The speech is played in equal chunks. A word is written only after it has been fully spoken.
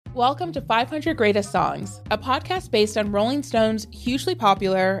Welcome to 500 Greatest Songs, a podcast based on Rolling Stone's hugely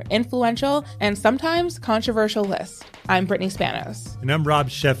popular, influential, and sometimes controversial list. I'm Brittany Spanos. And I'm Rob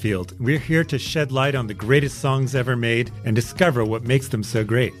Sheffield. We're here to shed light on the greatest songs ever made and discover what makes them so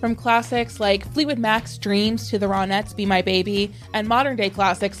great. From classics like Fleetwood Mac's Dreams to the Ronettes' Be My Baby, and modern-day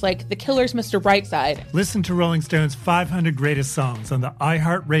classics like The Killers' Mr. Brightside. Listen to Rolling Stone's 500 Greatest Songs on the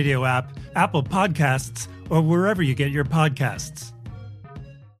iHeartRadio app, Apple Podcasts, or wherever you get your podcasts.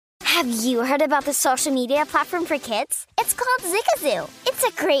 Have you heard about the social media platform for kids? It's called Zigazoo. It's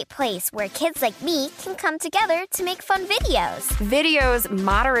a great place where kids like me can come together to make fun videos. Videos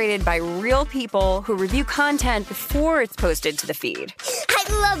moderated by real people who review content before it's posted to the feed. I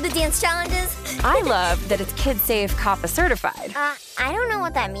love the dance challenges. I love that it's Kid Safe COPPA certified. I don't know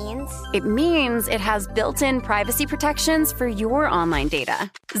what that means. It means it has built-in privacy protections for your online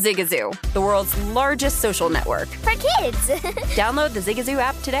data. Zigazoo, the world's largest social network. For kids. Download the Zigazoo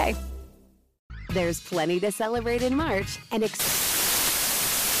app today. There's plenty to celebrate in March and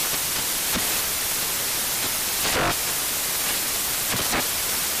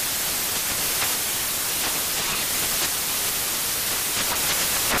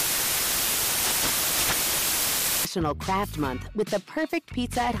National Craft Month with the perfect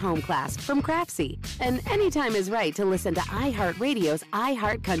pizza at home class from Craftsy. And anytime is right to listen to iHeartRadio's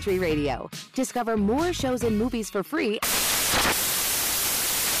iHeartCountry Radio. Discover more shows and movies for free.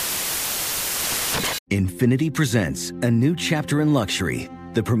 Infiniti presents a new chapter in luxury,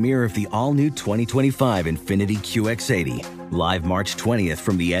 the premiere of the all-new 2025 Infiniti QX80, live March 20th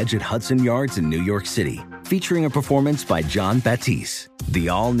from the Edge at Hudson Yards in New York City, featuring a performance by Jon Batiste. The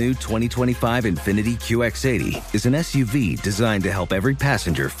all-new 2025 Infiniti QX80 is an SUV designed to help every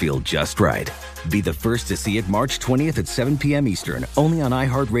passenger feel just right. Be the first to see it March 20th at 7 p.m. Eastern, only on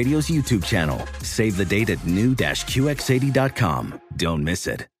iHeartRadio's YouTube channel. Save the date at new-QX80.com. Don't miss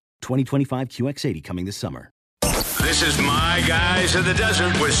it. 2025 QX80 coming this summer. This is My Guys in the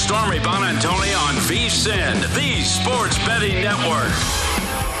Desert with Stormy Buonantony on VSiN, the Sports Betting Network.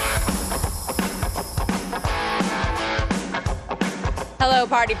 Hello,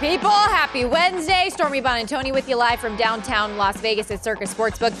 party people. Happy Wednesday. Stormy Buonantony with you live from downtown Las Vegas at Circus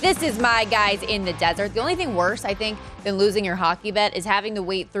Sportsbook. This is My Guys in the Desert. The only thing worse, I think, than losing your hockey bet is having to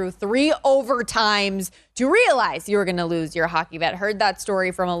wait through 3 overtimes to realize you were going to lose your hockey bet. Heard that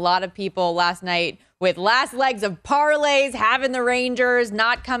story from a lot of people last night with last legs of parlays, having the Rangers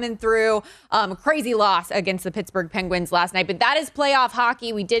not coming through. Crazy loss against the Pittsburgh Penguins last night. But that is playoff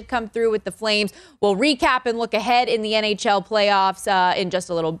hockey. We did come through with the Flames. We'll recap and look ahead in the NHL playoffs in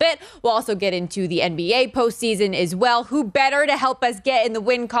just a little bit. We'll also get into the NBA postseason as well. Who better to help us get in the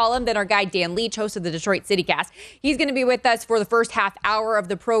win column than our guy Dan Leach, host of the Detroit CityCast. He's going to be with us for the first half hour of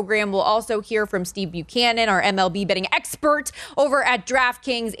the program. We'll also hear from Steve Buchanan, our MLB betting expert over at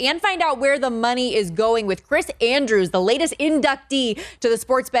DraftKings, and find out where the money is going with Chris Andrews, the latest inductee to the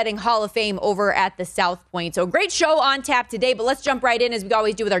Sports Betting Hall of Fame over at the South Point. So a great show on tap today, but let's jump right in as we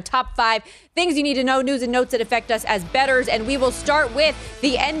always do with our top 5 things you need to know, news and notes that affect us as bettors. And we will start with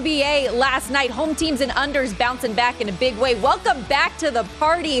the NBA last night. Home teams and unders bouncing back in a big way. Welcome back to the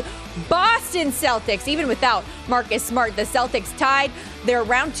party, Boston Celtics. Even without Marcus Smart, the Celtics tied their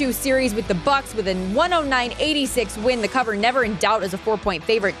round 2 series with the Bucks with a 109-86 win. The cover never in doubt as a 4-point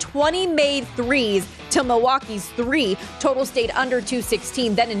favorite. 20 made threes to Milwaukee's 3. Total stayed under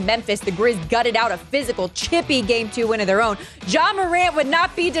 216. Then in Memphis, the Grizz gutted out a physical, chippy Game 2 win of their own. Ja Morant would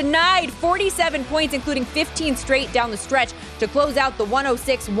not be denied. 47 points, including 15 straight down the stretch to close out the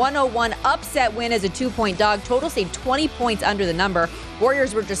 106-101 upset win as a 2-point dog. Total stayed 20 points under the number.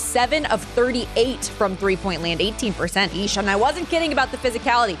 Warriors were just 7 of 38 from three-point land, 18% each. And I wasn't kidding about the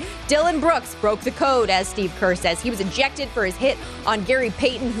physicality. Dylan Brooks broke the code, as Steve Kerr says. He was ejected for his hit on Gary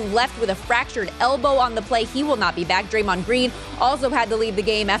Payton, who left with a fractured elbow on the play. He will not be back. Draymond Green also had to leave the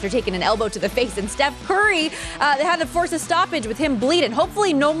game after taking an elbow to the face. And Steph Curry had to force a stoppage with him bleeding.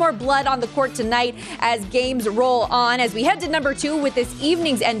 Hopefully no more blood on the court tonight as games roll on. As we head to number 2 with this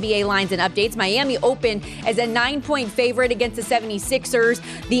evening's NBA lines and updates, Miami opened as a 9-point favorite against the 76ers.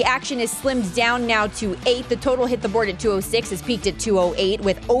 The action is slimmed down now to 8. The total hit the board at 206, has peaked at 208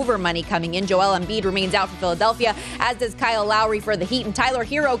 with over money coming in. Joel Embiid remains out for Philadelphia, as does Kyle Lowry for the Heat. And Tyler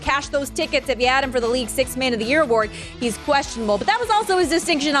Hero cashed those tickets if you had him for the league's 6th Man of the Year award. He's questionable, but that was also his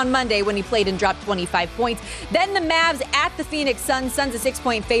distinction on Monday when he played and dropped 25 points. Then the Mavs at the Phoenix Suns. Suns a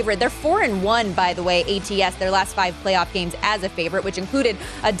 6-point favorite. They're 4-1, by the way, ATS, their last 5 playoff games as a favorite, which included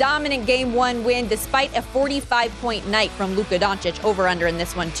a dominant Game 1 win despite a 45-point night from Luka Doncic over over-under in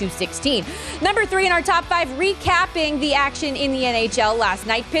this one, 216. Number 3 in our top 5, recapping the action in the NHL last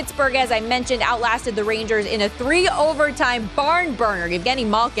night. Pittsburgh, as I mentioned, outlasted the Rangers in a 3-overtime barn burner. Evgeny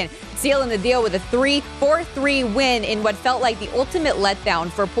Malkin sealing the deal with a 4-3 win in what felt like the ultimate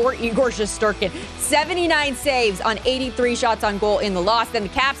letdown for poor Igor Shesterkin. 79 saves on 83 shots on goal in the loss. Then the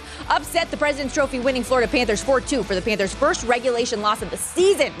Caps upset the President's Trophy winning Florida Panthers 4-2 for the Panthers' first regulation loss of the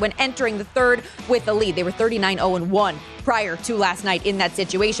season when entering the third with the lead. They were 39-0-1 prior to last night in that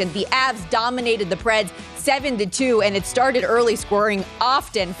situation. The Avs dominated the Preds 7-2, and it started early, scoring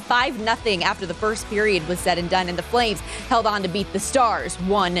often 5-0 after the first period was said and done, and the Flames held on to beat the Stars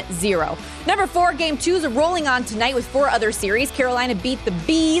 1-0. Number 4, Game 2 is rolling on tonight with 4 other series. Carolina beat the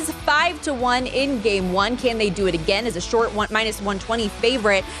Bees 5-1 in Game 1. Can they do it again as a short -120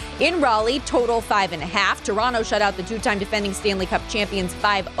 favorite in Raleigh, total 5.5. Toronto shut out the 2-time defending Stanley Cup champions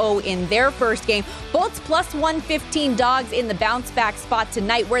 5-0 in their first game. Bolts +115 dogs in the bounce-back spot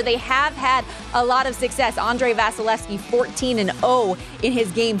tonight, where they have had a lot of success. Andrei Vasilevsky 14-0 in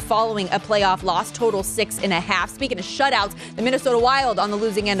his game following a playoff loss, total 6.5. Speaking of shutouts, the Minnesota Wild on the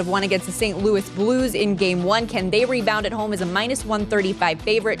losing end of one against the St. Louis Blues in Game 1. Can they rebound at home as a -135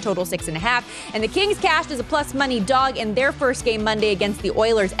 favorite, total 6.5? And the Kings cashed as a plus money dog in their first game Monday against the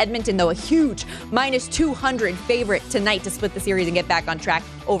Oilers. Edmonton, though, a huge -200 favorite tonight to split the series and get back on track,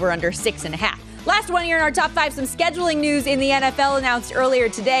 over under 6.5. Last one here in our top 5, some scheduling news in the NFL announced earlier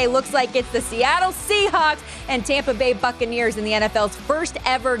today. Looks like it's the Seattle Seahawks and Tampa Bay Buccaneers in the NFL's first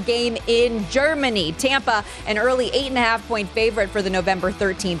ever game in Germany. Tampa, an early 8.5-point favorite for the November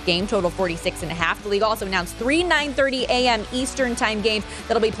 13th game, total 46.5. The league also announced 3 9:30 a.m. Eastern time games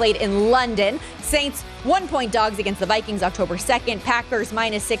that'll be played in London. Saints 1-point dogs against the Vikings October 2nd. Packers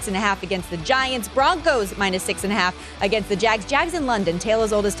 -6.5 against the Giants. Broncos -6.5 against the Jags. Jags in London, tale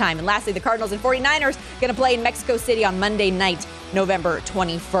as old as time. And lastly, the Cardinals and 49ers going to play in Mexico City on Monday night, November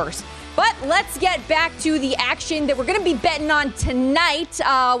 21st. But let's get back to the action that we're going to be betting on tonight.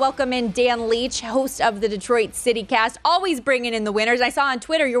 Welcome in Dan Leach, host of the Detroit City Cast, always bringing in the winners. I saw on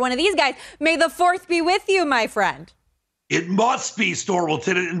Twitter you're one of these guys. May the 4th be with you, my friend. It must be,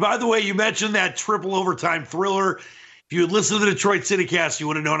 Stormilton. And by the way, you mentioned that triple overtime thriller. If you had listened to the Detroit City Cast, you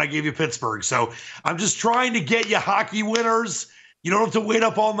would have known I gave you Pittsburgh. So I'm just trying to get you hockey winners. You don't have to wait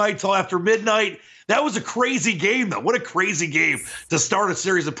up all night till after midnight. That was a crazy game, though. What a crazy game to start a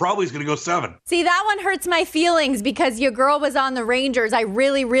series that probably is going to go 7. See, that one hurts my feelings because your girl was on the Rangers. I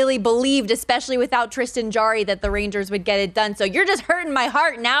really, really believed, especially without Tristan Jarry, that the Rangers would get it done. So you're just hurting my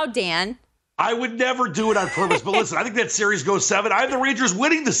heart now, Dan. I would never do it on purpose, but listen, I think that series goes 7. I have the Rangers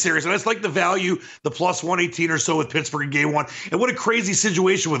winning the series, and I just like the value, the plus 118 or so with Pittsburgh in Game 1. And what a crazy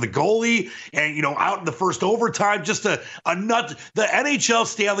situation with the goalie and, out in the first overtime, just a nut. The NHL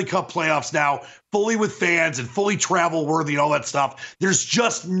Stanley Cup playoffs now, fully with fans and fully travel worthy and all that stuff. There's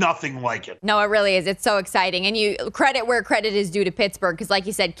just nothing like it. No, it really is. It's so exciting. And you credit where credit is due to Pittsburgh, because like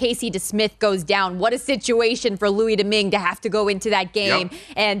you said, Casey DeSmith goes down. What a situation for Louis Domingue to have to go into that game.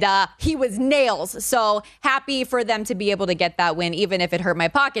 Yep. And he was nails. So happy for them to be able to get that win, even if it hurt my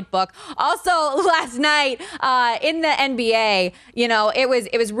pocketbook. Also, last night in the NBA, it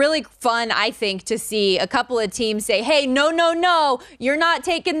was really fun, I think, to see a couple of teams say, hey, no, you're not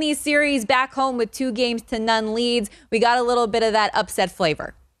taking these series back home with 2-0 leads. We got a little bit of that upset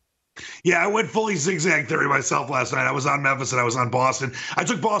flavor. Yeah, I went fully zigzag theory myself last night. I was on Memphis and I was on Boston. I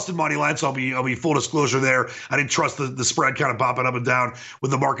took Boston money line, so I'll be full disclosure there. I didn't trust the spread kind of popping up and down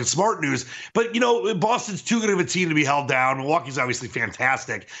with the Marcus Smart news. But, Boston's too good of a team to be held down. Milwaukee's obviously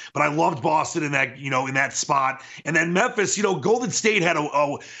fantastic, but I loved Boston in that, in that spot. And then Memphis, Golden State had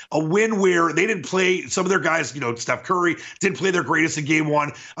a win where they didn't play some of their guys, Steph Curry didn't play their greatest in Game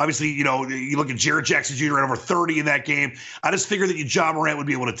 1. Obviously, you look at Jarrett Jackson Jr. at over 30 in that game. I just figured that Ja Morant would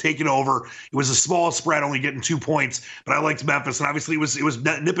be able to take it over. It was a small spread, only getting 2 points, but I liked Memphis, and obviously it was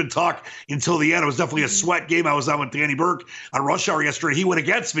nip and tuck until the end. It was definitely a sweat game. I was on with Danny Burke on Rush Hour yesterday. He went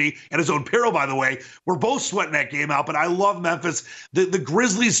against me at his own peril, by the way. We're both sweating that game out, but I love Memphis. The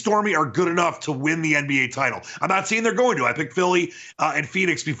Grizzlies, Stormy, are good enough to win the NBA title. I'm not saying they're going to. I picked Philly and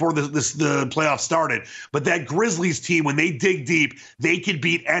Phoenix before the playoffs started, but that Grizzlies team, when they dig deep, they could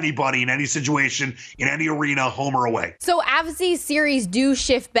beat anybody in any situation, in any arena, home or away. So as these series do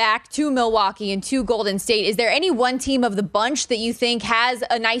shift back to Milwaukee and to Golden State, is there any one team of the bunch that you think has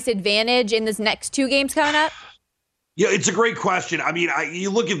a nice advantage in this next 2 games coming up? Yeah, it's a great question. I mean, you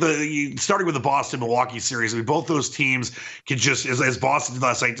look at starting with the Boston-Milwaukee series. I mean, both those teams can just, as Boston did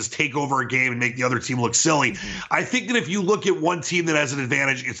last night, just take over a game and make the other team look silly. I think that if you look at one team that has an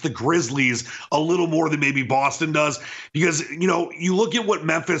advantage, it's the Grizzlies a little more than maybe Boston does, because you look at what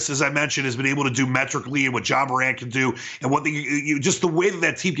Memphis, as I mentioned, has been able to do metrically and what Ja Morant can do, and what just the way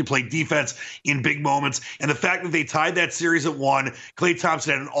that team can play defense in big moments, and the fact that they tied that series at 1. Klay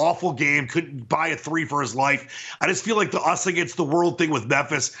Thompson had an awful game, couldn't buy a 3 for his life. I just feel like the us against the world thing with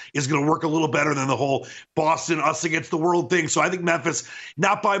Memphis is going to work a little better than the whole Boston us against the world thing. So I think Memphis,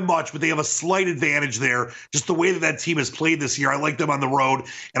 not by much, but they have a slight advantage there. Just the way that team has played this year. I like them on the road,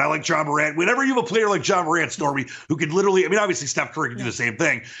 and I like Ja Morant. Whenever you have a player like Ja Morant, Stormy, who can literally, I mean, obviously Steph Curry can do the same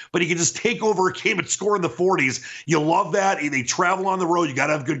thing, but he can just take over a game and score in the 40s. You love that. They travel on the road. You got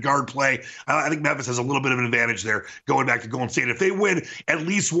to have good guard play. I think Memphis has a little bit of an advantage there going back to Golden State. If they win at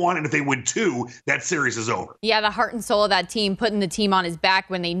least 1, and if they win 2, that series is over. Yeah, the heart and soul of that team, putting the team on his back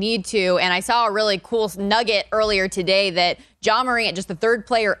when they need to. And I saw a really cool nugget earlier today that Ja Morant, just the third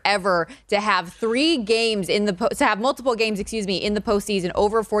player ever to have 3 games to have multiple games, in the postseason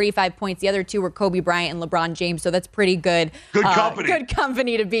over 45 points. The other 2 were Kobe Bryant and LeBron James. So that's pretty good. Good company. Good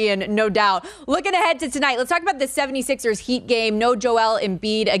company to be in, no doubt. Looking ahead to tonight, let's talk about the 76ers Heat game. No Joel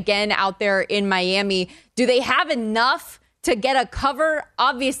Embiid again out there in Miami. Do they have enough to get a cover?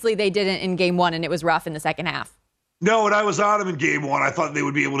 Obviously they didn't in game 1, and it was rough in the second half. No, and I was on them in game 1. I thought they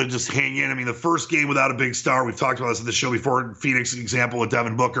would be able to just hang in. I mean, the first game without a big star, we've talked about this in the show before, Phoenix, an example with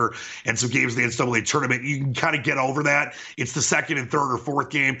Devin Booker and some games in the NCAA tournament. You can kind of get over that. It's the second and third or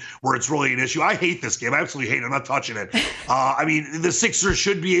fourth game where it's really an issue. I hate this game. I absolutely hate it. I'm not touching it. I mean, the Sixers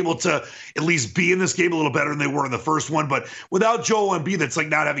should be able to at least be in this game a little better than they were in the first one. But without Joel Embiid, that's like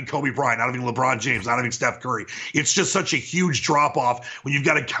not having Kobe Bryant, not having LeBron James, not having Steph Curry. It's just such a huge drop-off when you've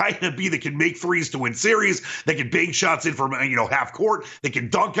got a guy in Embiid that can make threes to win series, that can bang shots in from half court, they can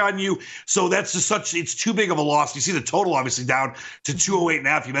dunk on you. So that's just it's too big of a loss. You see the total obviously down to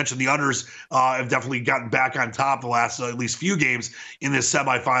 208.5. You mentioned the unders have definitely gotten back on top the last at least few games in this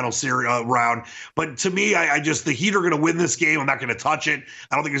semifinal series round. But to me, I just, the Heat are going to win this game. I'm not going to touch it.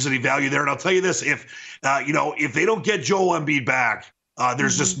 I don't think there's any value there. And I'll tell you this, if they don't get Joel Embiid back,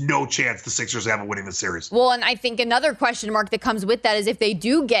 there's just no chance the Sixers have a winning the series. Well, and I think another question mark that comes with that is if they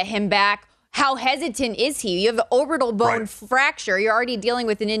do get him back, how hesitant is he? You have an orbital bone fracture. You're already dealing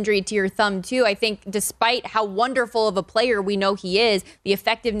with an injury to your thumb, too. I think despite how wonderful of a player we know he is, the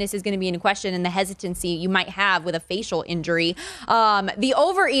effectiveness is going to be in question, and the hesitancy you might have with a facial injury. The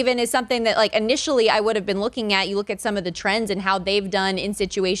over even is something that, like, initially I would have been looking at. You look at some of the trends and how they've done in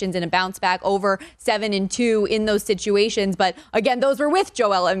situations in a bounce back, over 7-2 in those situations. But again, those were with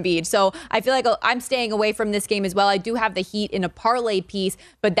Joel Embiid. So I feel like I'm staying away from this game as well. I do have the Heat in a parlay piece,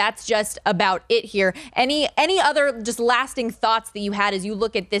 but that's just about it here. Any other just lasting thoughts that you had as you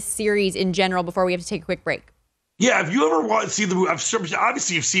look at this series in general before we have to take a quick break? Yeah, if you ever want to see the movie,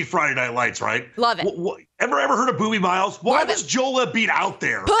 obviously you've seen Friday Night Lights, right? Love it. Ever heard of Boobie Miles? Why was Joel Embiid out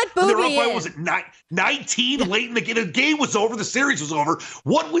there? Put Boobie in. What was it, 19 late in the game? The game was over. The series was over.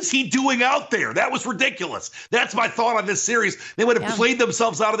 What was he doing out there? That was ridiculous. That's my thought on this series. They would have played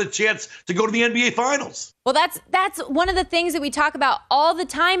themselves out of the chance to go to the NBA Finals. Well, that's one of the things that we talk about all the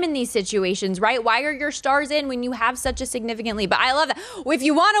time in these situations, right? Why are your stars in when you have such a significant lead? But I love that. If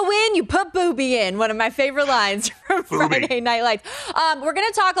you want to win, you put Boobie in. One of my favorite lines from Friday Night Lights. We're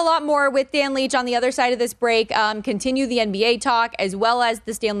going to talk a lot more with Dan Leach on the other side of this break. Continue the NBA talk as well as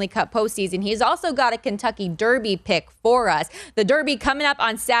the Stanley Cup postseason. He's also got a Kentucky Derby pick for us. The Derby coming up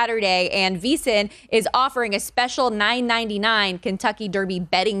on Saturday, and VSiN is offering a special $9.99 Kentucky Derby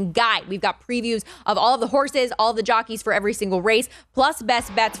betting guide. We've got previews of all of the horses, all of the jockeys for every single race, plus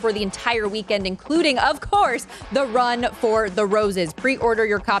best bets for the entire weekend, including, of course, the Run for the Roses. Pre-order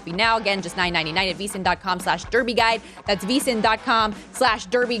your copy now. Again, just $9.99 at VSiN.com/Derby Guide. That's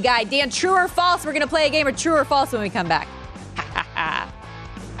VSiN.com/Derby Guide. Dan, true or false? We're going to play a game of true or false when we come back.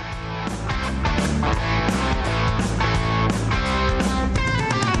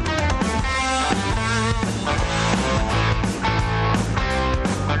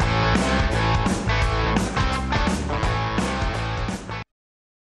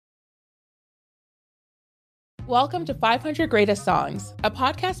 Welcome to 500 Greatest Songs, a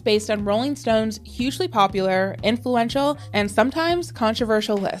podcast based on Rolling Stone's hugely popular, influential, and sometimes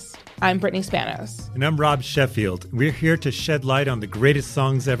controversial list. I'm Brittany Spanos. And I'm Rob Sheffield. We're here to shed light on the greatest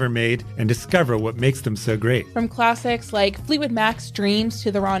songs ever made and discover what makes them so great. From classics like Fleetwood Mac's Dreams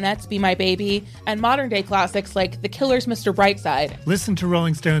to the Ronettes' Be My Baby, and modern-day classics like The Killer's Mr. Brightside. Listen to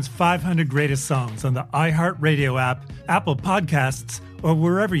Rolling Stone's 500 Greatest Songs on the iHeartRadio app, Apple Podcasts, or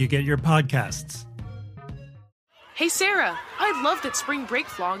wherever you get your podcasts. Hey Sarah, I love that spring break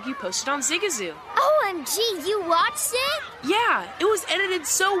vlog you posted on Zigazoo. OMG, you watched it? Yeah, it was edited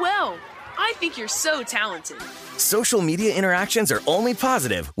so well. I think you're so talented. Social media interactions are only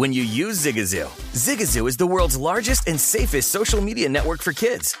positive when you use Zigazoo. Zigazoo is the world's largest and safest social media network for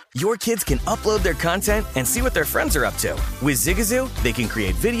kids. Your kids can upload their content and see what their friends are up to. With Zigazoo, they can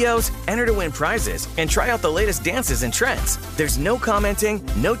create videos, enter to win prizes, and try out the latest dances and trends. There's no commenting,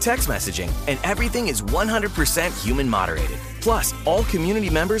 no text messaging, and everything is 100% human moderated. Plus, all community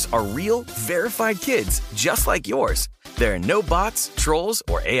members are real, verified kids just like yours. There are no bots, trolls,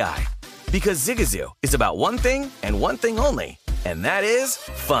 or AI. Because Zigazoo is about one thing and one thing only, and that is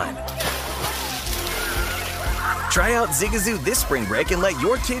fun. Try out Zigazoo this spring break and let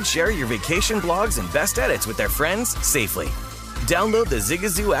your kids share your vacation blogs and best edits with their friends safely. Download the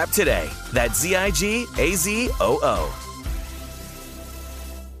Zigazoo app today. That's Zigazoo.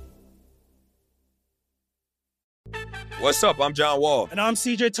 What's up? I'm John Wall. And I'm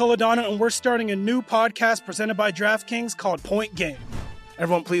CJ Toledano, and we're starting a new podcast presented by DraftKings called Point Game.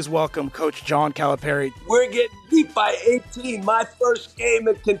 Everyone, please welcome Coach John Calipari. We're getting beat by 18. My first game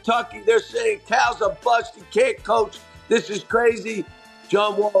in Kentucky, they're saying Cal's a bust. He can't coach. This is crazy.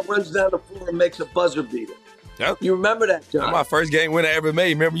 John Wall runs down the floor and makes a buzzer beater. Yep. You remember that, John? That's my first game winner I ever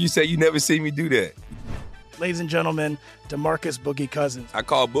made. Remember you said you never seen me do that. Ladies and gentlemen, DeMarcus Boogie Cousins. I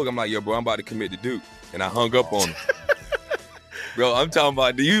called Boog. I'm like, yo, bro, I'm about to commit to Duke. And I hung up on him. Bro, I'm talking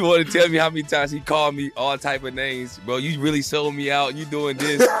about, do you want to tell me how many times he called me all type of names? Bro, you really sold me out. You doing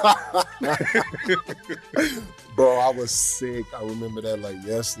this. Bro, I was sick. I remember that like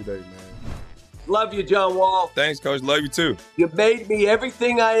yesterday, man. Love you, John Wall. Thanks, Coach. Love you, too. You made me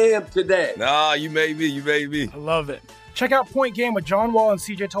everything I am today. Nah, you made me. I love it. Check out Point Game with John Wall and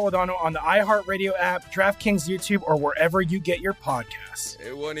CJ Toledano on the iHeartRadio app, DraftKings YouTube, or wherever you get your podcasts.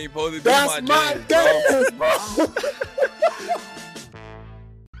 It wasn't even supposed to be That's my dance, bro.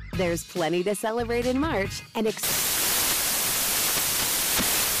 There's plenty to celebrate in March and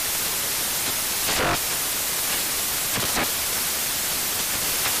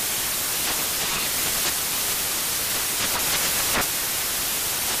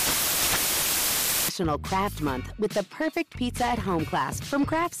National Craft Month with the perfect pizza at home class from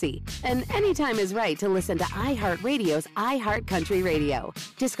Craftsy. And anytime is right to listen to iHeartRadio's iHeart Country Radio.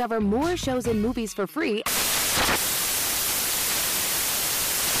 Discover more shows and movies for free.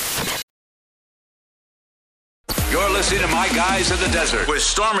 You're listening to My Guys in the Desert with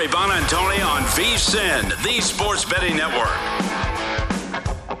Stormy Bonantoni on VSiN, the Sports Betting Network.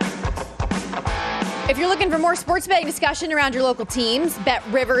 If you're looking for more sports betting discussion around your local teams,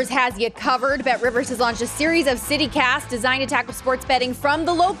 BetRivers has you covered. BetRivers has launched a series of CityCasts designed to tackle sports betting from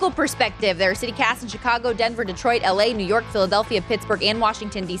the local perspective. There are CityCasts in Chicago, Denver, Detroit, LA, New York, Philadelphia, Pittsburgh, and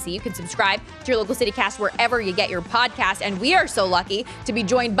Washington, D.C. You can subscribe to your local CityCast wherever you get your podcast. And we are so lucky to be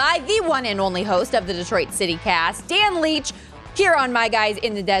joined by the one and only host of the Detroit CityCast, Dan Leach, here on My Guys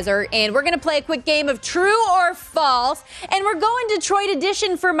in the Desert. And we're going to play a quick game of true or false. And we're going Detroit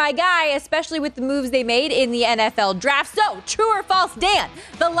edition for my guy, especially with the moves they made in the NFL draft. So, true or false, Dan?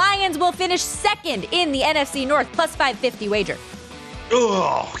 The Lions will finish second in the NFC North, plus 550 wager.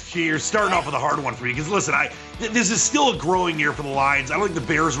 Oh, you're starting off with a hard one for me. Because, listen, this is still a growing year for the Lions. I don't think the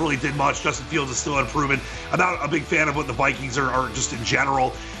Bears really did much. Justin Fields is still unproven. I'm not a big fan of what the Vikings are just in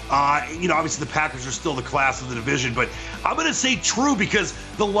general. Obviously the Packers are still the class of the division, but I'm going to say true because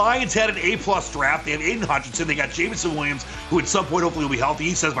the Lions had an A-plus draft. They have Aiden Hutchinson. They got Jameson Williams, who at some point hopefully will be healthy.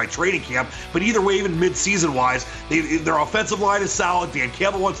 He says by training camp. But either way, even mid-season-wise, their offensive line is solid. Dan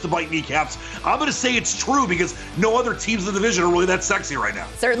Campbell wants to bite kneecaps. I'm going to say it's true because no other teams in the division are really that sexy right now.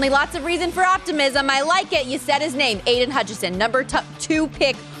 Certainly lots of reason for optimism. I like it. You said his name, Aiden Hutchinson, number 2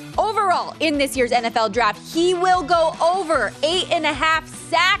 pick overall in this year's NFL draft. He will go over 8.5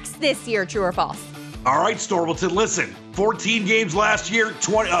 sacks this year. True or false? All right, Stormleton, listen. 14 games last year,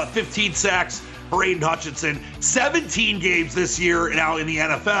 15 sacks for Aiden Hutchinson. 17 games this year now in the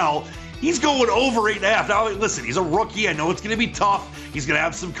NFL. He's going over 8.5. Now, listen, he's a rookie. I know it's going to be tough. He's going to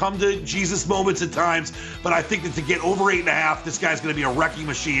have some come-to-Jesus moments at times. But I think that to get over 8.5, this guy's going to be a wrecking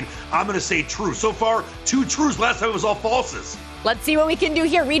machine. I'm going to say true. So far, 2 trues. Last time it was all falses. Let's see what we can do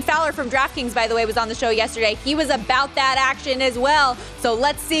here. Reed Fowler from DraftKings, by the way, was on the show yesterday. He was about that action as well. So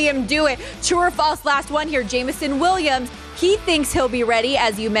let's see him do it. True or false, last one here. Jameson Williams, he thinks he'll be ready,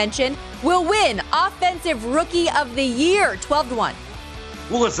 as you mentioned, will win Offensive Rookie of the Year, 12-1.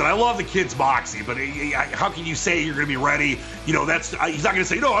 Well, listen, I love the kid's moxie, but how can you say you're going to be ready? He's not going to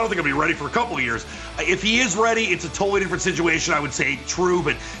say, no, I don't think I'll be ready for a couple of years. If he is ready, it's a totally different situation. I would say true,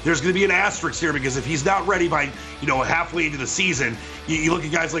 but there's going to be an asterisk here because if he's not ready by, halfway into the season, you look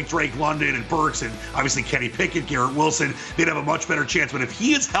at guys like Drake London and Burks and obviously Kenny Pickett, Garrett Wilson, they'd have a much better chance. But if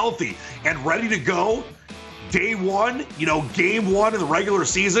he is healthy and ready to go, day one, game one in the regular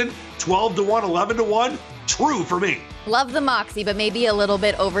season, 12-1, 11-1, true for me. Love the moxie, but maybe a little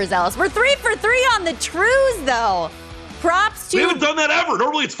bit overzealous. We're 3 for 3 on the trues, though. Props to... We haven't done that ever.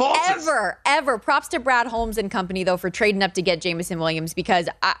 Normally it's falses. Ever. Props to Brad Holmes and company, though, for trading up to get Jameson Williams because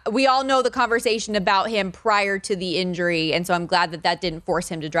we all know the conversation about him prior to the injury, and so I'm glad that didn't force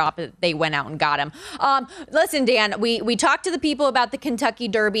him to drop it. They went out and got him. Listen, Dan, we talked to the people about the Kentucky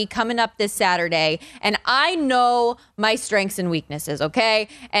Derby coming up this Saturday, and I know my strengths and weaknesses, okay?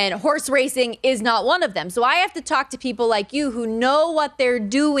 And horse racing is not one of them. So I have to talk to people like you who know what they're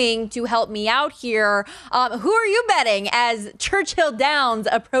doing to help me out here. Who are you betting as Churchill Downs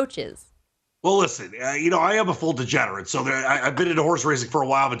approaches? Well, listen, I am a full degenerate, so I've been into horse racing for a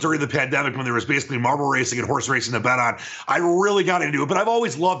while, but during the pandemic when there was basically marble racing and horse racing to bet on, I really got into it, but I've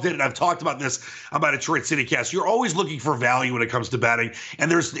always loved it, and I've talked about this on my Detroit CityCast. You're always looking for value when it comes to betting, and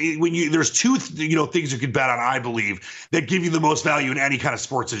there's two things you can bet on, I believe, that give you the most value in any kind of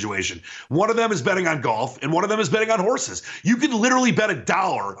sports situation. One of them is betting on golf, and one of them is betting on horses. You can literally bet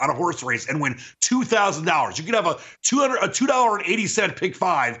 $1 on a horse race and win $2,000. You can have a $2.80 pick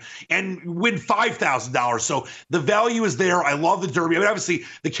five and win $5,000. So the value is there. I love the Derby. I mean, obviously,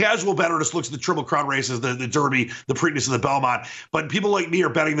 the casual bettor just looks at the Triple Crown races, the Derby, the Preakness, and the Belmont. But people like me are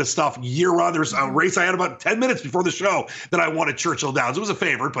betting this stuff year-round. There's a race I had about 10 minutes before the show that I won at Churchill Downs. It was a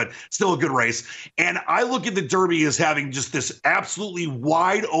favorite, but still a good race. And I look at the Derby as having just this absolutely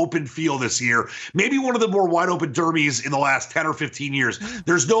wide-open field this year. Maybe one of the more wide-open Derbies in the last 10 or 15 years.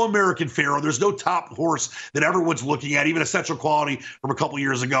 There's no American Pharoah. There's no top horse that everyone's looking at, even Essential Quality from a couple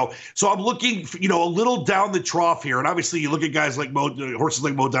years ago. So I'm looking, a little down the trough here. And obviously you look at guys like horses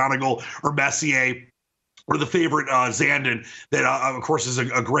like Mo Donegal or Messier, or the favorite Zandon, that of course is a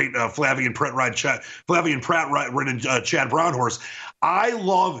great Flavien Prat ridden Chad Brown horse. I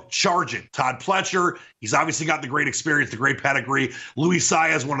love Charge It. Todd Pletcher, he's obviously got the great experience, the great pedigree. Luis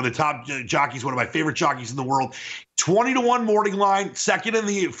Saez, one of the top jockeys, one of my favorite jockeys in the world. 20-1 morning line, second in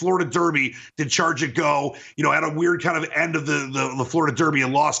the Florida Derby. Did Charge It go? Had a weird kind of end of the Florida Derby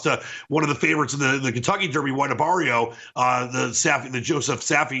and lost to one of the favorites in the Kentucky Derby, White Barrio, the Joseph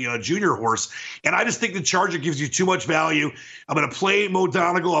Safi Jr. horse. And I just think that Charge It gives you too much value. I'm going to play Mo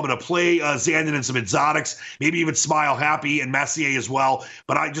Donegal. I'm going to play Zandon and some exotics, maybe even Smile Happy and Messier as well.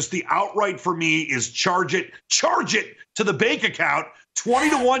 But the outright for me is Charge It to the bank account.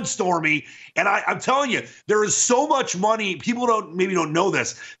 20-1 Stormy. And I'm telling you, there is so much money. People don't know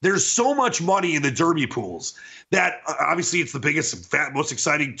this. There's so much money in the Derby pools that obviously it's the biggest, most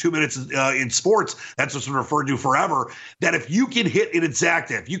exciting 2 minutes in sports. That's what's been referred to forever. That if you can hit an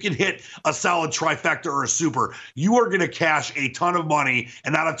exacta, if you can hit a solid trifecta or a super, you are going to cash a ton of money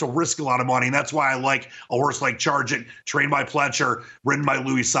and not have to risk a lot of money. And that's why I like a horse like Charge It, trained by Pletcher, ridden by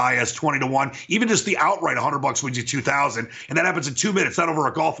Luis Saez, 20-1. Even just the outright $100 wins you $2,000, and that happens in 2 minutes, not over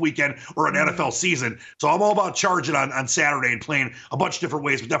a golf weekend or an NFL season. So I'm all about Charge It on Saturday and playing a bunch of different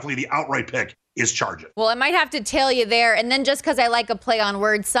ways, but definitely the outright pick is Charge It. Well, I might have to tail you there. And then just because I like a play on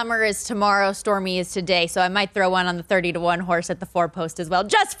words, summer is tomorrow, Stormy is today. So I might throw one on the 30-1 horse at the 4 post as well,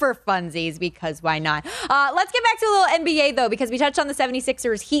 just for funsies, because why not? Let's get back to a little NBA, though, because we touched on the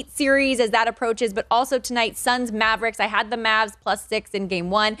 76ers Heat series as that approaches, but also tonight, Suns Mavericks. I had the Mavs +6 in game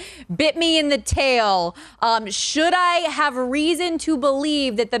 1. Bit me in the tail. Should I have reason to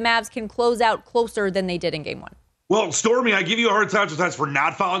believe that the Mavs can close out closer than they did in game 1? Well, Stormy, I give you a hard time sometimes for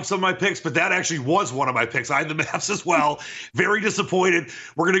not following some of my picks, but that actually was one of my picks. I had the Mavs as well. Very disappointed.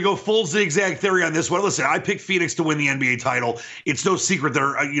 We're going to go full zigzag theory on this one. Listen, I picked Phoenix to win the NBA title. It's no secret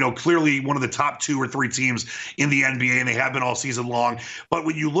they're, clearly one of the top 2 or 3 teams in the NBA, and they have been all season long. But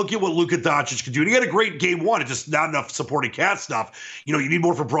when you look at what Luka Doncic can do, and he had a great game 1, it's just not enough supporting cast stuff. You need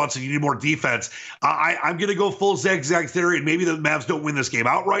more from Brunson. You need more defense. I'm going to go full zigzag theory, and maybe the Mavs don't win this game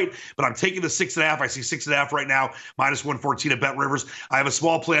outright, but I'm taking the 6.5. I see 6.5 right now. -114 at Bet Rivers. I have a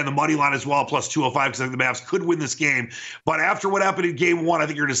small play on the money line as well, +205, because I think the Mavs could win this game. But after what happened in game 1, I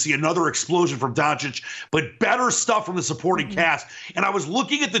think you're going to see another explosion from Doncic, but better stuff from the supporting cast. And I was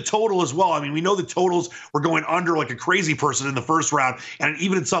looking at the total as well. I mean, we know the totals were going under like a crazy person in the first round, and it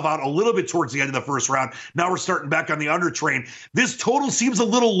evened itself out a little bit towards the end of the first round. Now we're starting back on the under train. This total seems a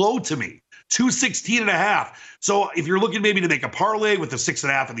little low to me. 216.5. So if you're looking maybe to make a parlay with the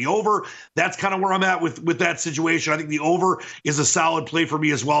 6.5 and the over, that's kind of where I'm at with that situation. I think the over is a solid play for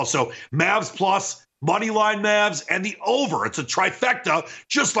me as well. So Mavs plus, moneyline Mavs, and the over. It's a trifecta,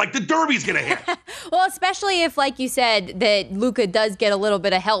 just like the Derby's going to hit. Well, especially if, like you said, that Luka does get a little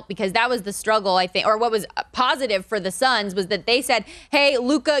bit of help, because that was the struggle, I think, or what was positive for the Suns was that they said, hey,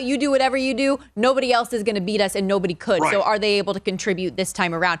 Luka, you do whatever you do. Nobody else is going to beat us, and nobody could. Right. So are they able to contribute this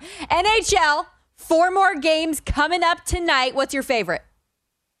time around? NHL, 4 more games coming up tonight. What's your favorite?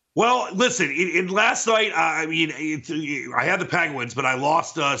 Well, listen, in last night, I had the Penguins, but I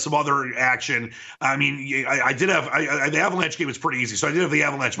lost some other action. I mean, I did have the Avalanche game was pretty easy, so I did have the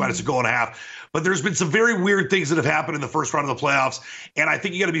Avalanche minus a goal and a half. But there's been some very weird things that have happened in the first round of the playoffs, and I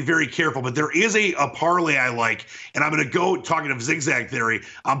think you got to be very careful. But there is a parlay I like, and I'm going to go talking of zigzag theory.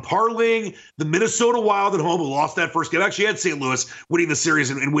 I'm parlaying the Minnesota Wild at home, who lost that first game. Actually, had St. Louis winning the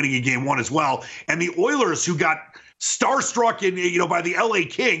series and winning in game 1 as well, and the Oilers, who got starstruck by the LA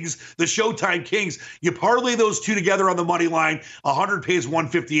Kings, the Showtime Kings. You parlay those two together on the money line, 100 pays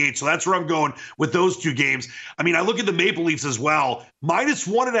 158. So that's where I'm going with those two games. I mean, I look at the Maple Leafs as well. Minus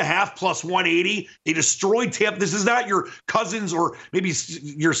 1.5 plus 180. They destroyed Tampa. This is not your cousins or maybe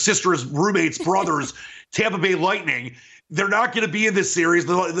your sister's roommate's brother's Tampa Bay Lightning. They're not going to be in this series.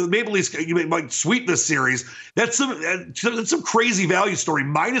 The Maple Leafs might sweep this series. That's some crazy value story.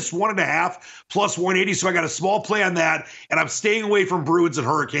 Minus 1.5 plus 180. So I got a small play on that, and I'm staying away from Bruins and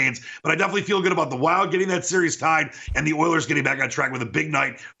Hurricanes. But I definitely feel good about the Wild getting that series tied and the Oilers getting back on track with a big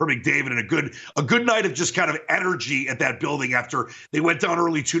night for McDavid and a good night of just kind of energy at that building after they went down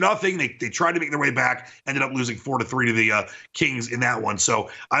early 2-0. They tried to make their way back, ended up losing 4-3 to the Kings in that one. So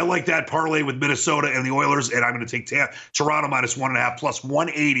I like that parlay with Minnesota and the Oilers, and I'm going to take Toronto minus 1.5 plus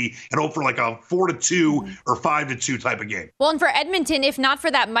 180 and hope for like a 4-2 or 5-2 type of game. Well, and for Edmonton, if not for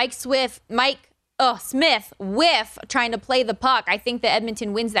that Smith whiff trying to play the puck, I think that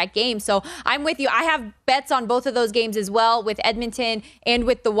Edmonton wins that game. So I'm with you. I have bets on both of those games as well, with Edmonton and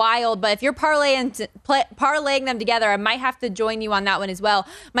with the Wild. But if you're parlaying them together, I might have to join you on that one as well.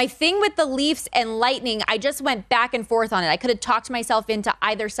 My thing with the Leafs and Lightning, I just went back and forth on it. I could have talked myself into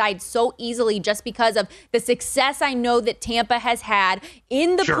either side so easily just because of the success I know that Tampa has had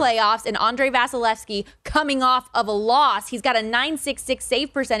in the playoffs, and Andrei Vasilevsky coming off of a loss. He's got a .966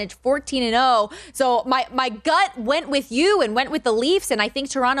 save percentage, 14-0. So my gut went with you and went with the Leafs, and I think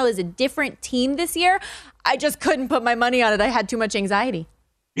Toronto is a different team this year. I just couldn't put my money on it. I had too much anxiety.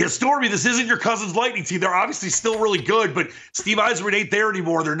 Yeah, Stormy, this isn't your cousin's Lightning team. They're obviously still really good, but Steve Yzerman ain't there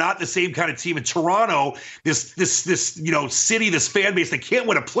anymore. They're not the same kind of team. In Toronto, this city, this fan base, they can't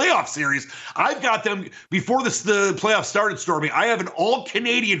win a playoff series. I've got them before the playoffs started, Stormy. I have an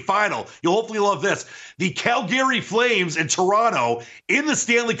all-Canadian final. You'll hopefully love this. The Calgary Flames and Toronto in the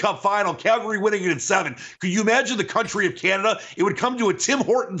Stanley Cup final, Calgary winning it in 7. Could you imagine the country of Canada? It would come to a Tim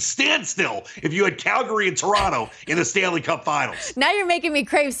Hortons standstill if you had Calgary and Toronto in the Stanley Cup finals. Now you're making me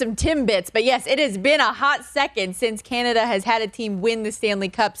crave some Timbits, but yes, it has been a hot second since Canada has had a team win the Stanley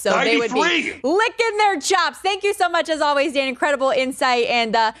Cup, so 93. They would be licking their chops. Thank you so much, as always, Dan. Incredible insight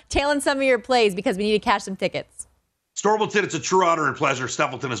and tailing some of your plays, because we need to cash some tickets. Stormleton, it's a true honor and pleasure.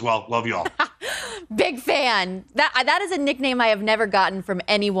 Steffleton as well. Love you all. Big fan. That is a nickname I have never gotten from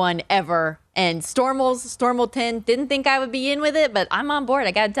anyone ever. And Stormleton, didn't think I would be in with it, but I'm on board,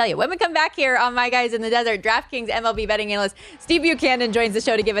 I got to tell you. When we come back here on My Guys in the Desert, DraftKings MLB betting analyst Steve Buchanan joins the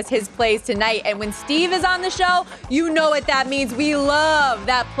show to give us his plays tonight. And when Steve is on the show, you know what that means. We love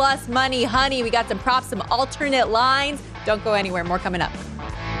that plus money, honey. We got some props, some alternate lines. Don't go anywhere. More coming up.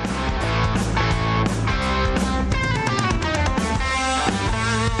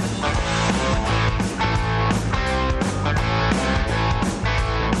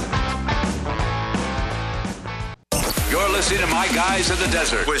 Listening to My Guys in the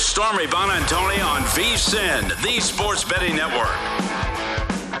Desert with Stormy Buonantony on VSiN, the Sports Betting Network.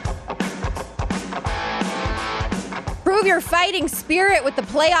 Prove your fighting spirit with the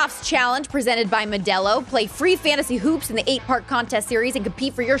Playoffs Challenge presented by Modelo. Play free fantasy hoops in the 8-part contest series and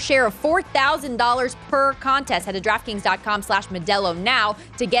compete for your share of $4,000 per contest. Head to DraftKings.com/Modelo now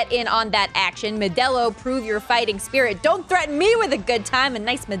to get in on that action. Modelo, prove your fighting spirit. Don't threaten me with a good time. A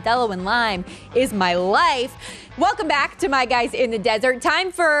nice Modelo and lime is my life. Welcome back to My Guys in the Desert.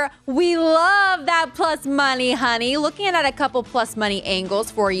 Time for We Love That Plus Money, Honey. Looking at a couple plus money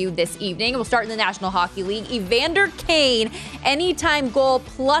angles for you this evening. We'll start in the National Hockey League. Evander Kane, anytime goal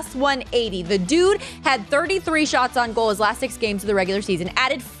plus 180. The dude had 33 shots on goal his last 6 games of the regular season.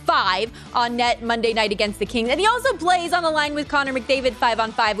 Added 5 5 on net Monday night against the Kings. And he also plays on the line with Connor McDavid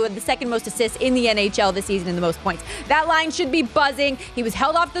 5-on-5, who had the second most assists in the NHL this season and the most points. That line should be buzzing. He was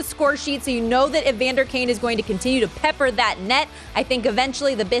held off the score sheet, so you know that Evander Kane is going to continue to pepper that net. I think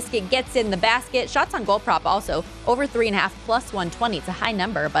eventually the biscuit gets in the basket. Shots on goal prop also over 3.5 plus 120. It's a high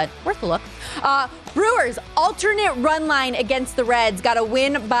number, but worth a look. Brewers alternate run line against the Reds, got a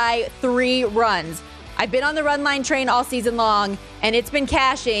win by 3 runs. I've been on the run line train all season long, and it's been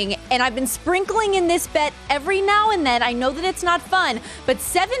cashing, and I've been sprinkling in this bet every now and then. I know that it's not fun, but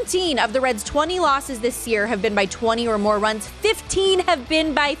 17 of the Reds' 20 losses this year have been by 20 or more runs. 15 have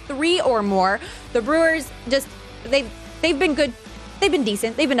been by 3 or more. The Brewers they've been good. They've been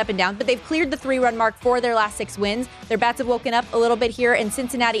decent. They've been up and down, but they've cleared the 3-run mark for their last 6 wins. Their bats have woken up a little bit here, and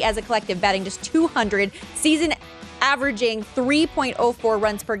Cincinnati as a collective batting just 200. Season averaging 3.04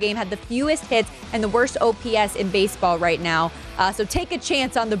 runs per game, had the fewest hits and the worst OPS in baseball right now. So take a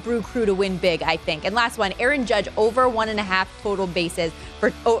chance on the Brew Crew to win big, I think. And last one, Aaron Judge over 1.5 total bases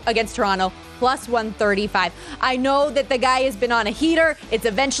against Toronto, plus 135. I know that the guy has been on a heater. It's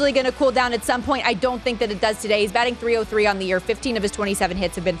eventually going to cool down at some point. I don't think that it does today. He's batting .303 on the year. 15 of his 27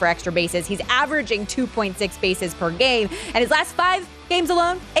 hits have been for extra bases. He's averaging 2.6 bases per game. And his last 5 games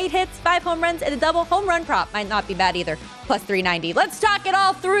alone, 8 hits, 5 home runs, and a double. Home run prop might not be bad either, plus 390. Let's talk it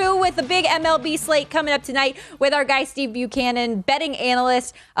all through with the big MLB slate coming up tonight with our guy Steve Buchanan, betting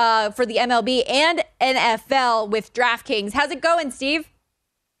analyst for the MLB and NFL with DraftKings. How's it going, Steve?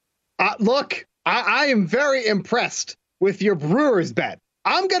 Look, I am very impressed with your Brewers bet.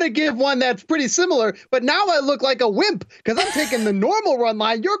 I'm going to give one that's pretty similar, but now I look like a wimp because I'm taking the normal run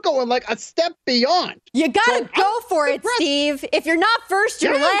line. You're going like a step beyond. You got to go for it, Steve. If you're not first,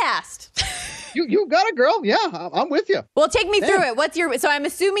 you're last. You got it, girl. Yeah, I'm with you. Well, take me through it. So I'm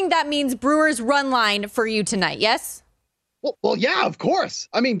assuming that means Brewers run line for you tonight, yes? Well, yeah, of course.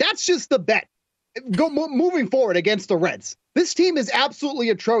 I mean, that's just the bet. Moving forward against the Reds. This team is absolutely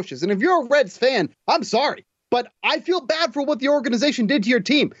atrocious. And if you're a Reds fan, I'm sorry. But I feel bad for what the organization did to your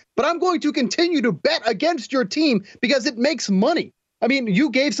team. But I'm going to continue to bet against your team because it makes money. I mean, you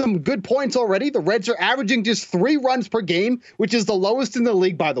gave some good points already. The Reds are averaging just 3 runs per game, which is the lowest in the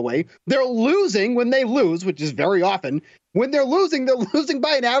league, by the way. They're losing when they lose, which is very often. When they're losing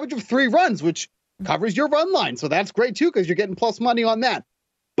by an average of 3 runs, which covers your run line. So that's great, too, because you're getting plus money on that.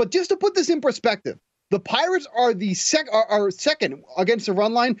 But just to put this in perspective, the Pirates are second against the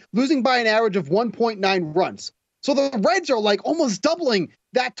run line, losing by an average of 1.9 runs. So the Reds are like almost doubling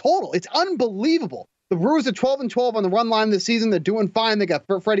that total. It's unbelievable. The Brewers are 12-12 on the run line this season. They're doing fine. They got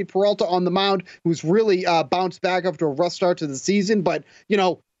Freddie Peralta on the mound, who's really bounced back after a rough start to the season. But,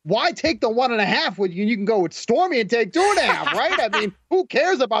 why take the 1.5 when you can go with Stormy and take 2.5, right? I mean, who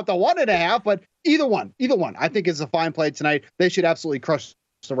cares about the 1.5? But either one, I think is a fine play tonight. They should absolutely crush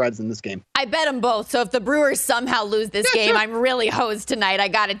the Reds in this game. I bet them both. So if the Brewers somehow lose this game, I'm really hosed tonight. I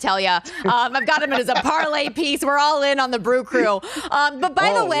got to tell you, I've got them as a parlay piece. We're all in on the Brew Crew. But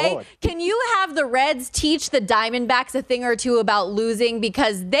by the way, Lord, can you have the Reds teach the Diamondbacks a thing or two about losing,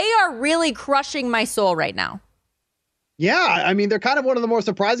 because they are really crushing my soul right now? Yeah, I mean, they're kind of one of the more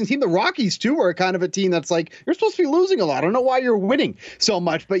surprising teams. The Rockies, too, are kind of a team that's like, you're supposed to be losing a lot. I don't know why you're winning so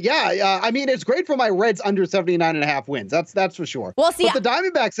much. But yeah, I mean, it's great for my Reds under 79.5 wins. That's for sure. Well, see, but the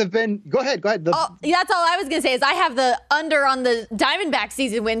Diamondbacks have been, go ahead. That's all I was going to say is I have the under on the Diamondback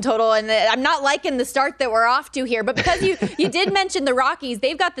season win total, and I'm not liking the start that we're off to here. But because you did mention the Rockies,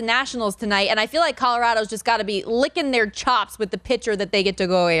 they've got the Nationals tonight, and I feel like Colorado's just got to be licking their chops with the pitcher that they get to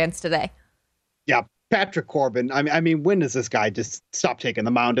go against today. Yeah. Patrick Corbin. I mean, when does this guy just stop taking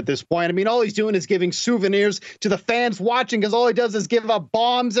the mound at this point? I mean, all he's doing is giving souvenirs to the fans watching, because all he does is give up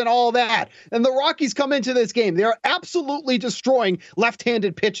bombs and all that. And the Rockies come into this game. They're absolutely destroying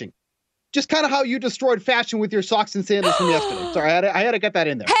left-handed pitching. Just kind of how you destroyed fashion with your socks and sandals from yesterday. Sorry, I had to get that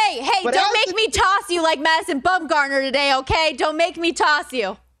in there. Hey, but don't make me toss you like Madison Bumgarner today, okay? Don't make me toss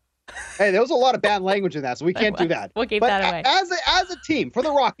you. Hey, there was a lot of bad language in that, so we can't do that. We'll keep that away. As a team, for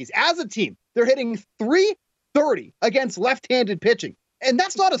the Rockies, they're hitting .330 against left-handed pitching. And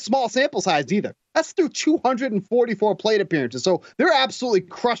that's not a small sample size either. That's through 244 plate appearances. So they're absolutely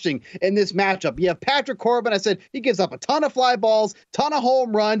crushing in this matchup. You have Patrick Corbin. I said he gives up a ton of fly balls, ton of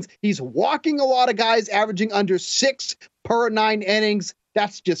home runs. He's walking a lot of guys, averaging under 6 per 9 innings.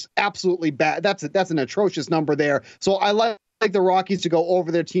 That's just absolutely bad. That's an atrocious number there. So I like the Rockies to go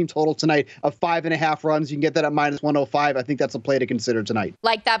over their team total tonight of 5.5 runs. You can get that at minus 105. I think that's a play to consider tonight.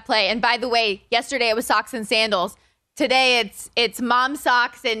 Like that play. And by the way, yesterday it was socks and sandals. Today it's mom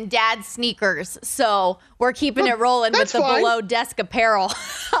socks and dad sneakers. So we're keeping it rolling with the below desk apparel.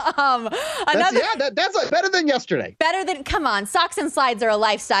 That's like better than yesterday. Come on, socks and slides are a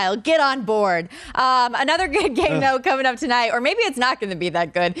lifestyle. Get on board. Another good game, though, coming up tonight, or maybe it's not going to be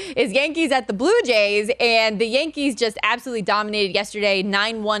that good, is Yankees at the Blue Jays, and the Yankees just absolutely dominated yesterday,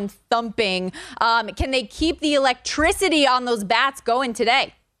 9-1 thumping. Can they keep the electricity on those bats going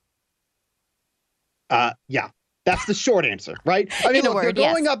today? Yeah, that's the short answer, right? I mean, they're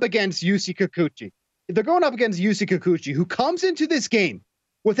going up against Yusei Kikuchi. They're going up against Yusei Kikuchi, who comes into this game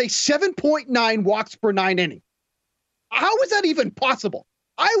with a 7.9 walks per 9 inning. How is that even possible?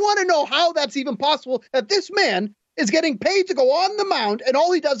 I want to know how that's even possible that this man is getting paid to go on the mound and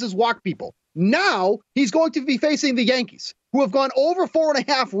all he does is walk people. Now he's going to be facing the Yankees, who have gone over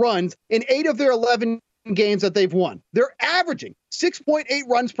 4.5 runs in 8 of their 11 games that they've won. They're averaging 6.8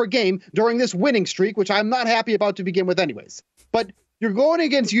 runs per game during this winning streak, which I'm not happy about to begin with anyways. But you're going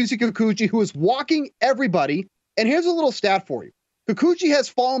against Yusei Kikuchi, who is walking everybody. And here's a little stat for you. Kikuchi has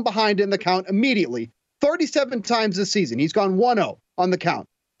fallen behind in the count immediately 37 times this season. He's gone 1-0 on the count.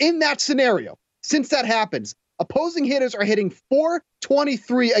 In that scenario, since that happens, opposing hitters are hitting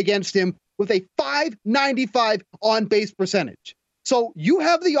 .423 against him with a .595 on-base percentage. So you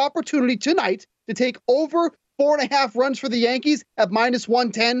have the opportunity tonight to take over 4.5 runs for the Yankees at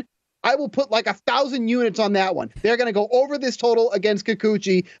 -110. I will put like 1,000 units on that one. They're going to go over this total against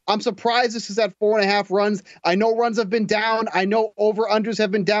Kikuchi. I'm surprised this is at 4.5 runs. I know runs have been down. I know over-unders have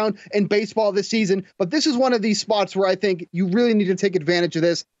been down in baseball this season. But this is one of these spots where I think you really need to take advantage of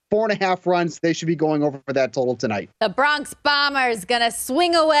this. 4.5 runs. They should be going over for that total tonight. The Bronx Bombers going to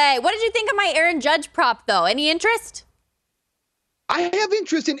swing away. What did you think of my Aaron Judge prop, though? Any interest? I have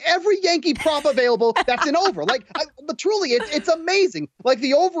interest in every Yankee prop available that's an over. But truly, it's amazing. Like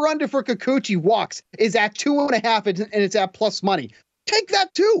the over-under for Kikuchi walks is at 2.5, and it's at plus money. Take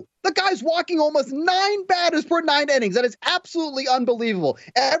that too. The guy's walking almost 9 batters per 9 innings. That is absolutely unbelievable.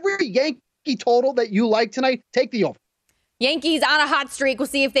 Every Yankee total that you like tonight, take the over. Yankees on a hot streak. We'll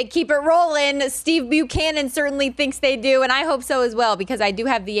see if they keep it rolling. Steve Buchanan certainly thinks they do, and I hope so as well, because I do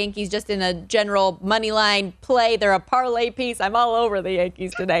have the Yankees just in a general money line play. They're a parlay piece. I'm all over the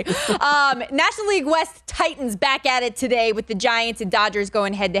Yankees today. National League West Titans back at it today with the Giants and Dodgers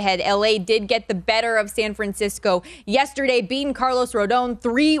going head-to-head. LA did get the better of San Francisco yesterday, beating Carlos Rodon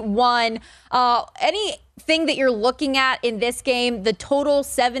 3-1. Anything that you're looking at in this game? The total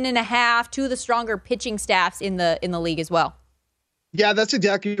 7.5, 2 of the stronger pitching staffs in the league as well. Yeah, that's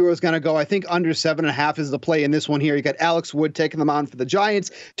exactly where I was going to go. I think under 7.5 is the play in this one here. You got Alex Wood taking the mound for the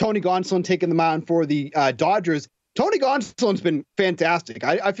Giants, Tony Gonsolin taking the mound for the Dodgers. Tony Gonsolin's been fantastic.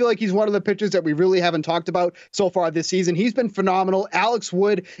 I feel like he's one of the pitchers that we really haven't talked about so far this season. He's been phenomenal. Alex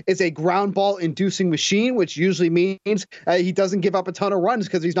Wood is a ground ball inducing machine, which usually means he doesn't give up a ton of runs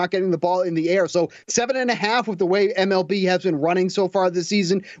because he's not getting the ball in the air. So 7.5 with the way MLB has been running so far this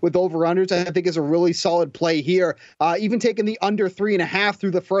season with over-unders, I think is a really solid play here. Even taking the under 3.5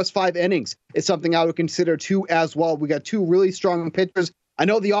 through the first 5 innings is something I would consider too as well. We got 2 really strong pitchers. I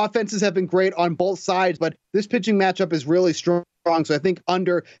know the offenses have been great on both sides, but this pitching matchup is really strong. So I think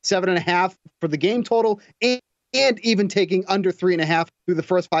under 7.5 for the game total and even taking under 3.5 through the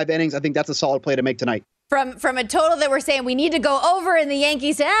first 5 innings, I think that's a solid play to make tonight. From a total that we're saying we need to go over, and the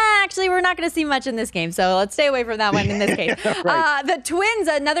Yankees say, actually, we're not going to see much in this game, so let's stay away from that one in this case. Right. The Twins,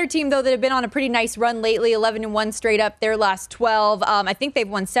 another team, though, that have been on a pretty nice run lately, 11-1 straight up their last 12. I think they've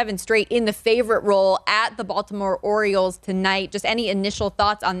won 7 straight in the favorite role at the Baltimore Orioles tonight. Just any initial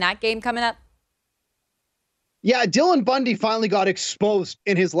thoughts on that game coming up? Yeah, Dylan Bundy finally got exposed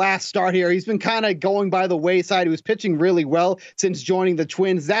in his last start here. He's been kind of going by the wayside. He was pitching really well since joining the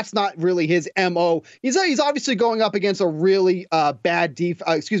Twins. That's not really his MO. He's obviously going up against a really bad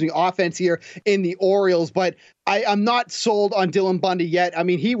offense here in the Orioles, but I'm not sold on Dylan Bundy yet. I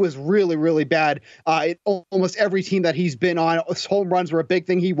mean, he was really, really bad. Almost every team that he's been on, home runs were a big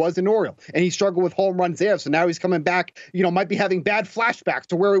thing. He was an Oriole, and he struggled with home runs there. So now he's coming back, might be having bad flashbacks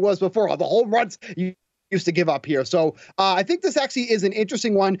to where he was before. All the home runs used to give up here. So I think this actually is an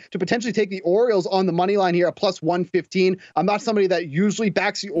interesting one to potentially take the Orioles on the money line here at plus 115. I'm not somebody that usually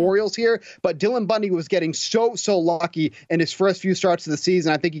backs the Orioles here, but Dylan Bundy was getting so lucky in his first few starts of the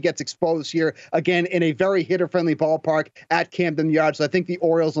season. I think he gets exposed here again in a very hitter-friendly ballpark at Camden Yards. So I think the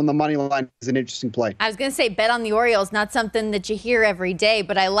Orioles on the money line is an interesting play. I was going to say bet on the Orioles, not something that you hear every day,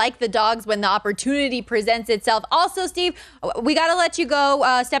 but I like the dogs when the opportunity presents itself. Also, Steve, we got to let you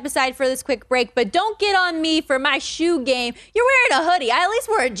go. Step aside for this quick break, but don't get on me for my shoe game. You're wearing a hoodie. I at least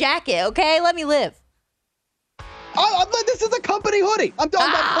wear a jacket, okay? Let me live. This is a company hoodie. I'm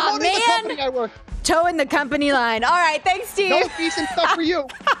promoting the company I work. Toeing the company line. All right, thanks, Steve. No decent stuff for you.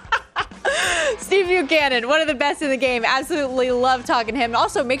 Steve Buchanan, one of the best in the game. Absolutely love talking to him.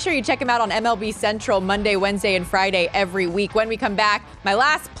 Also, make sure you check him out on MLB Central Monday, Wednesday, and Friday every week. When we come back, my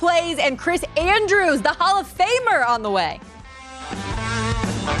last plays and Chris Andrews, the Hall of Famer, on the way.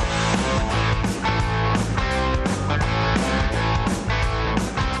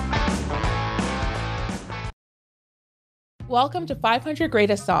 Welcome to 500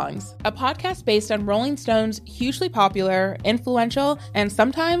 Greatest Songs, a podcast based on Rolling Stone's hugely popular, influential, and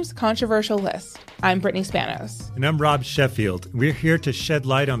sometimes controversial list. I'm Brittany Spanos. And I'm Rob Sheffield. We're here to shed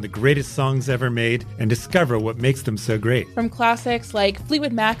light on the greatest songs ever made and discover what makes them so great. From classics like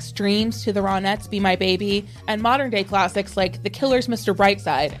Fleetwood Mac's Dreams to the Ronettes' Be My Baby, and modern-day classics like The Killer's Mr.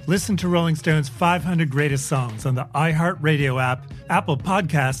 Brightside. Listen to Rolling Stone's 500 Greatest Songs on the iHeartRadio app, Apple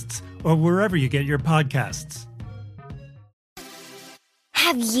Podcasts, or wherever you get your podcasts.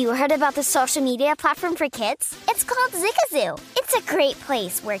 Have you heard about the social media platform for kids? It's called Zigazoo. It's a great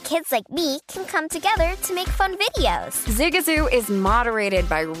place where kids like me can come together to make fun videos. Zigazoo is moderated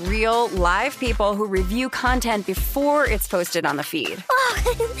by real, live people who review content before it's posted on the feed.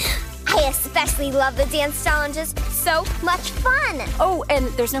 Oh, I especially love the dance challenges. So much fun. Oh, and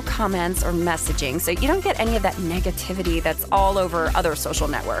there's no comments or messaging, so you don't get any of that negativity that's all over other social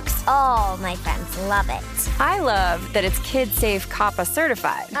networks. Oh, my friends love it. I love that it's kid-safe COPPA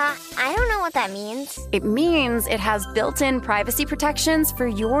certified. I don't know what that means. It means it has built-in privacy protections for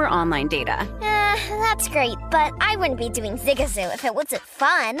your online data. That's great, but I wouldn't be doing Zigazoo if it wasn't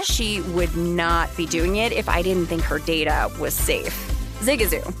fun. She would not be doing it if I didn't think her data was safe.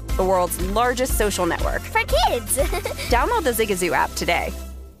 Zigazoo, the world's largest social network. For kids. Download the Zigazoo app today.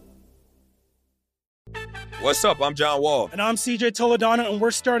 What's up? I'm John Wall. And I'm CJ Toledano, and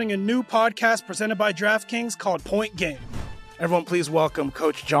we're starting a new podcast presented by DraftKings called Point Game. Everyone, please welcome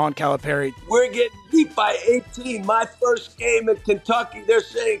Coach John Calipari. We're getting beat by 18. My first game in Kentucky, they're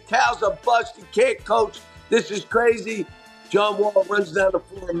saying Cal's a bust. He can't coach. This is crazy. John Wall runs down the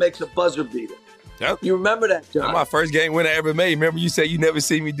floor and makes a buzzer beater. Yep. You remember that, John? That's my first game winner I ever made. Remember you said you never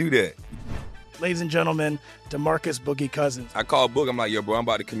see me do that. Ladies and gentlemen, DeMarcus Boogie Cousins. I called Boog. I'm like, yo, bro, I'm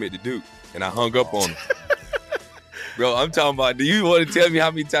about to commit to Duke. And I hung up on him. Bro, I'm talking about, do you want to tell me how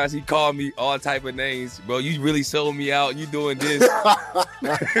many times he called me all type of names? Bro, you really sold me out. You doing this.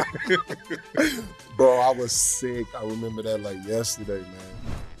 Bro, I was sick. I remember that like yesterday, man.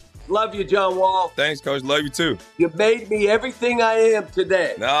 Love you, John Wall. Thanks, Coach. Love you, too. You made me everything I am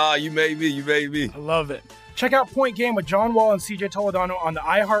today. Nah, you made me. You made me. I love it. Check out Point Game with John Wall and CJ Toledano on the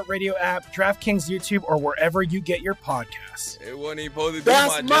iHeartRadio app, DraftKings YouTube, or wherever you get your podcasts. It wasn't even supposed to be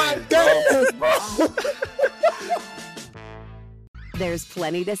That's my dance, bro. There's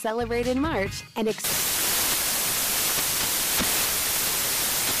plenty to celebrate in March and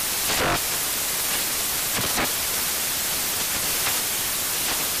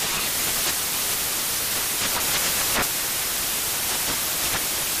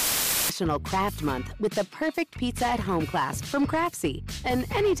Craft Month with the perfect pizza at home class from Craftsy.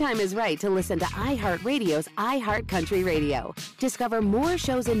 And anytime is right to listen to iHeartRadio's iHeart Country Radio. Discover more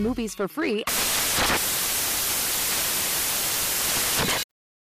shows and movies for free.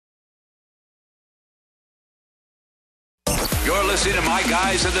 You're listening to My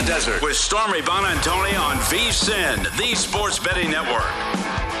Guys in the Desert with Stormy Bonantoni on VSiN, the Sports Betting Network.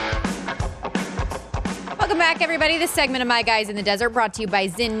 Welcome back, everybody. This segment of My Guys in the Desert brought to you by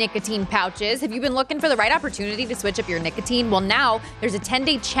Zyn Nicotine Pouches. Have you been looking for the right opportunity to switch up your nicotine? Well, now there's a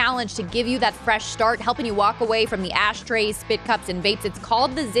 10-day challenge to give you that fresh start, helping you walk away from the ashtrays, spit cups, and vapes. It's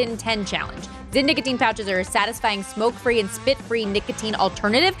called the Zyn 10 Challenge. Zyn Nicotine Pouches are a satisfying smoke-free and spit-free nicotine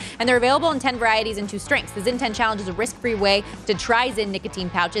alternative, and they're available in 10 varieties and 2 strengths. The Zyn 10 Challenge is a risk-free way to try Zyn Nicotine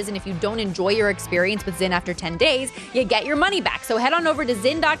Pouches, and if you don't enjoy your experience with Zyn after 10 days, you get your money back. So head on over to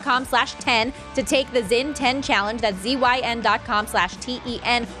Zyn.com/10 to take the Zyn 10 Challenge. That's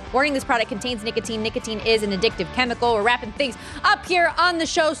ZYN.com/TEN. Warning, this product contains nicotine. Nicotine is an addictive chemical. We're wrapping things up here on the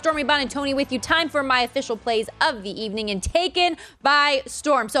show. Stormy Bonantoni with you. Time for my official plays of the evening and taken by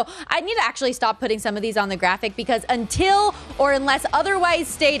storm. So I need to actually stop putting some of these on the graphic because until or unless otherwise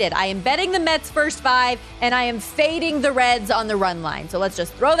stated, I am betting the Mets first 5 and I am fading the Reds on the run line. So let's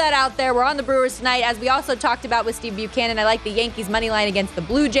just throw that out there. We're on the Brewers tonight. As we also talked about with Steve Buchanan, I like the Yankees money line against the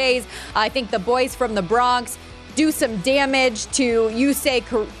Blue Jays. I think the boys from the Bronx do some damage to Yusei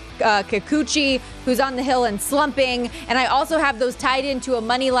Kikuchi, who's on the hill and slumping. And I also have those tied into a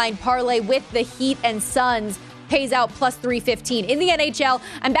money line parlay with the Heat and Suns. Pays out plus 315. In the NHL,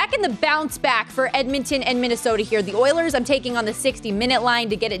 I'm back in the bounce back for Edmonton and Minnesota here. The Oilers, I'm taking on the 60-minute line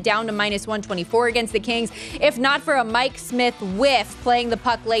to get it down to minus 124 against the Kings. If not for a Mike Smith whiff playing the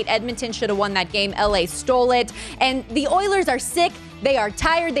puck late, Edmonton should have won that game. LA stole it. And the Oilers are sick They are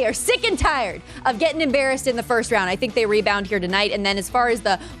tired. They are sick and tired of getting embarrassed in the first round. I think they rebound here tonight. And then as far as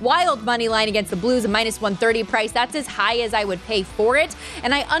the wild money line against the Blues, a minus 130 price, that's as high as I would pay for it.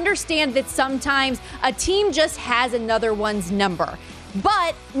 And I understand that sometimes a team just has another one's number.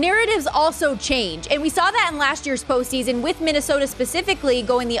 But narratives also change. And we saw that in last year's postseason with Minnesota specifically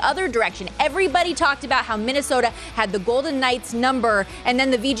going the other direction. Everybody talked about how Minnesota had the Golden Knights number, and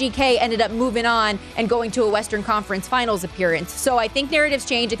then the VGK ended up moving on and going to a Western Conference Finals appearance. So I think narratives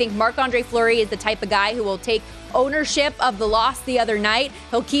change. I think Marc-Andre Fleury is the type of guy who will take ownership of the loss the other night.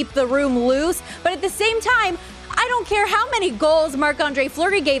 He'll keep the room loose. But at the same time, I don't care how many goals Marc-Andre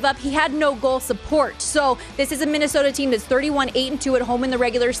Fleury gave up. He had no goal support. So this is a Minnesota team that's 31-8-2 at home in the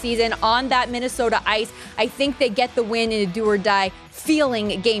regular season on that Minnesota ice. I think they get the win in a do-or-die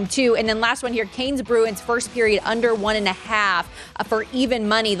feeling game 2. And then last one here, Canes Bruins, first period under 1.5 for even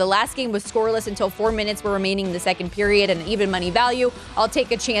money. The last game was scoreless until 4 minutes were remaining in the second period, and an even money value. I'll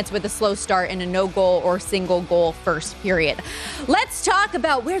take a chance with a slow start and a no goal or single goal first period. Let's talk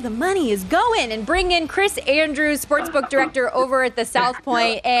about where the money is going and bring in Chris Andrews, sportsbook director over at the South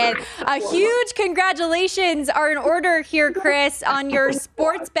Point. And a huge congratulations are in order here, Chris, on your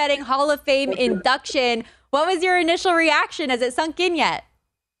Sports Betting Hall of Fame induction. What was your initial reaction? Has it sunk in yet?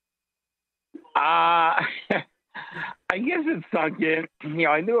 I guess it sunk in.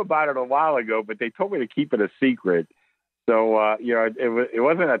 I knew about it a while ago, but they told me to keep it a secret. So, it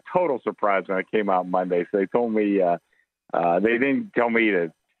wasn't a total surprise when it came out Monday. So they told me, they didn't tell me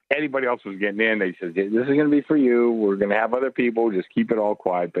that anybody else was getting in. They said, this is going to be for you. We're going to have other people. Just keep it all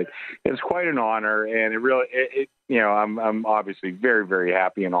quiet. But it's quite an honor. And it really, I'm obviously very, very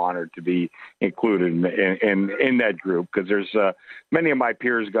happy and honored to be included in that group, because there's many of my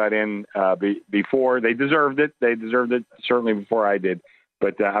peers got in before. They deserved it. They deserved it certainly before I did.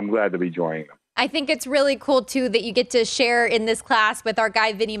 But I'm glad to be joining them. I think it's really cool, too, that you get to share in this class with our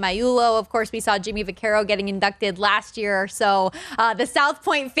guy, Vinny Maiulo. Of course, we saw Jimmy Vaccaro getting inducted last year. So the South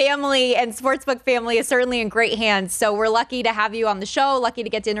Point family and Sportsbook family is certainly in great hands. So we're lucky to have you on the show, lucky to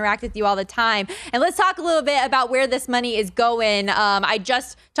get to interact with you all the time. And let's talk a little bit about where this money is going. I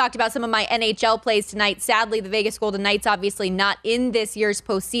just talked about some of my NHL plays tonight. Sadly, the Vegas Golden Knights obviously not in this year's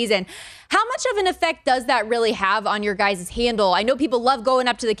postseason. How much of an effect does that really have on your guys' handle? I know people love going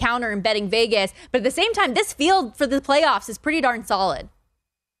up to the counter and betting Vegas, but at the same time, this field for the playoffs is pretty darn solid.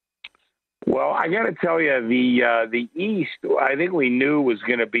 Well, I got to tell you, the East, I think we knew was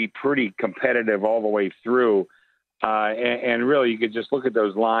going to be pretty competitive all the way through. And really, you could just look at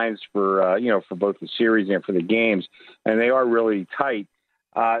those lines for both the series and for the games, and they are really tight.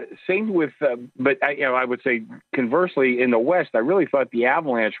 Same with, but I would say conversely in the West, I really thought the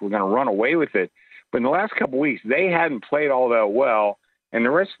Avalanche were going to run away with it. But in the last couple of weeks, they hadn't played all that well, and the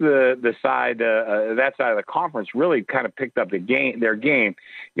rest of the side, that side of the conference, really kind of picked up their game.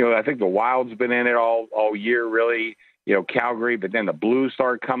 I think the Wild's been in it all year, really. Calgary, but then the Blues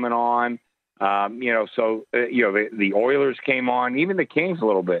start coming on. The Oilers came on, even the Kings a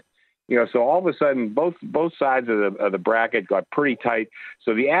little bit. So all of a sudden, both sides of the bracket got pretty tight.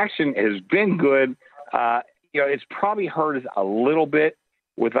 So the action has been good. It's probably hurt us a little bit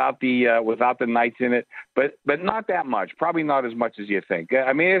without the Knights in it, but not that much. Probably not as much as you think.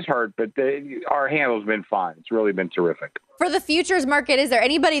 I mean, it's hurt, but our handle's been fine. It's really been terrific. For the futures market, is there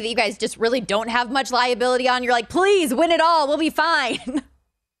anybody that you guys just really don't have much liability on? You're like, please win it all. We'll be fine.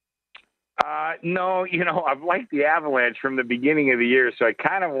 No, I've liked the Avalanche from the beginning of the year, so I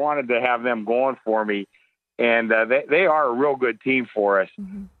kind of wanted to have them going for me. And they are a real good team for us.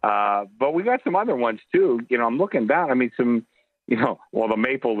 Mm-hmm. But we got some other ones, too. I'm looking down. I mean, the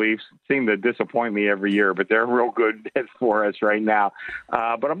Maple Leafs seem to disappoint me every year, but they're real good for us right now.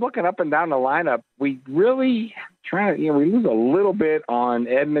 But I'm looking up and down the lineup. We really we lose a little bit on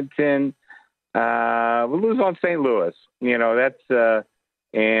Edmonton. We lose on St. Louis.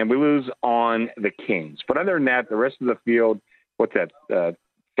 And we lose on the Kings. But other than that, the rest of the field, what's that,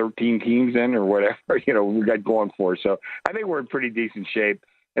 13 teams in or whatever, we got going for. So I think we're in pretty decent shape.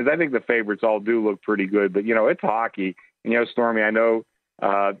 As I think the favorites all do look pretty good. But, it's hockey. And, Stormy, I know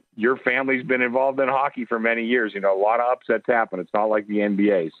your family's been involved in hockey for many years. A lot of upsets happen. It's not like the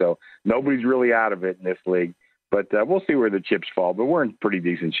NBA. So nobody's really out of it in this league. But we'll see where the chips fall. But we're in pretty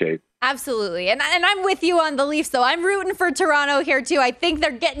decent shape. Absolutely. And I'm with you on the Leafs, though. I'm rooting for Toronto here, too. I think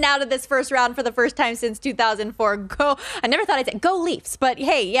they're getting out of this first round for the first time since 2004. Go. I never thought I'd say go Leafs. But,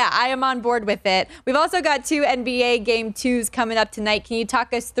 hey, yeah, I am on board with it. We've also got 2 NBA Game 2s coming up tonight. Can you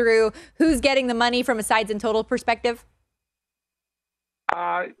talk us through who's getting the money from a sides and total perspective?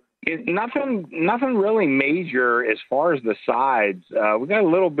 Nothing really major as far as the sides. We got a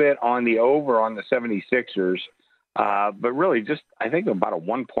little bit on the over on the 76ers. But really just, I think about a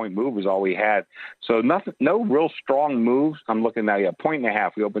 1-point move was all we had. So no real strong moves. I'm looking now,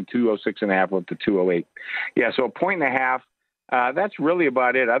 1.5. We opened 206.5, up to 208. Yeah, so 1.5. That's really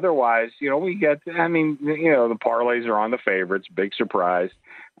about it. Otherwise, we get, the parlays are on the favorites, big surprise.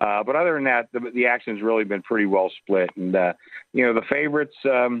 But other than that, the action's really been pretty well split. And, the favorites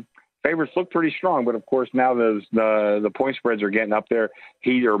look pretty strong. But, of course, now the point spreads are getting up there.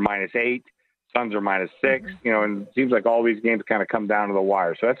 Heat are -8, Suns are -6, and it seems like all these games kind of come down to the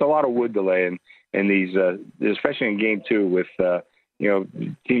wire. So that's a lot of wood delay in these, especially in Game 2 with,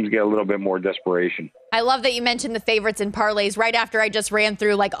 teams get a little bit more desperation. I love that you mentioned the favorites and parlays right after I just ran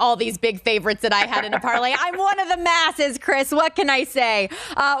through like all these big favorites that I had in a parlay. I'm one of the masses, Chris. What can I say?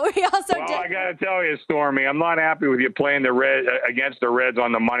 I got to tell you, Stormy, I'm not happy with you playing the Red against the Reds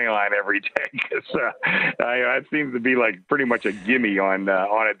on the money line every day. Because that seems to be like pretty much a gimme on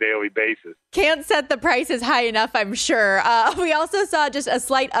a daily basis. Can't set the prices high enough, I'm sure. We also saw just a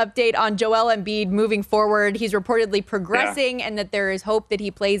slight update on Joel Embiid moving forward. He's reportedly progressing, and that there is hope that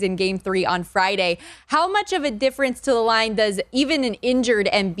he plays in Game 3 on Friday. How much of a difference to the line does even an injured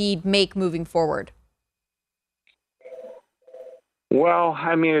Embiid make moving forward? Well,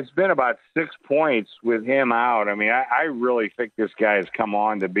 it's been about 6 points with him out. I really think this guy has come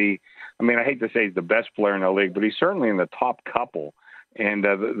on to be, I hate to say he's the best player in the league, but he's certainly in the top couple. And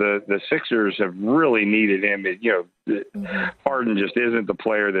the Sixers have really needed him. Harden just isn't the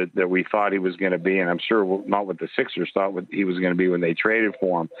player that we thought he was going to be, and I'm sure not what the Sixers thought he was going to be when they traded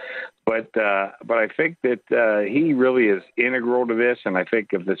for him. But I think that he really is integral to this, and I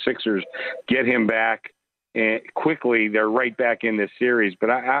think if the Sixers get him back quickly, they're right back in this series. But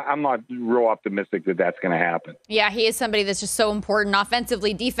I'm not real optimistic that that's going to happen. Yeah, he is somebody that's just so important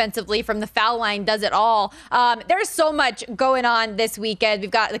offensively, defensively, from the foul line, does it all. There's so much going on this weekend. We've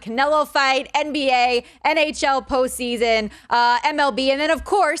got the Canelo fight, NBA, NHL postseason, MLB, and then, of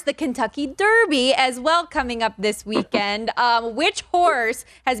course, the Kentucky Derby as well coming up this weekend. Which horse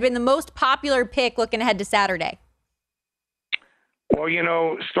has been the most popular pick looking ahead to Saturday? Well,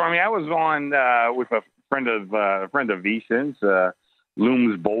 Stormy, I was on with a friend of VSiN's,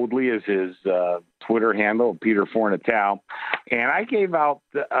 Looms Boldly is his Twitter handle, Peter Fornatale, and I gave out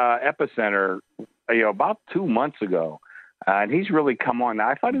Epicenter about 2 months ago, and he's really come on. Now,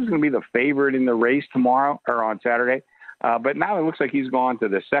 I thought he was going to be the favorite in the race tomorrow or on Saturday, but now it looks like he's gone to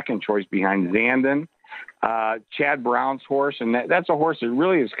the second choice behind Zandon, Chad Brown's horse, and that's a horse that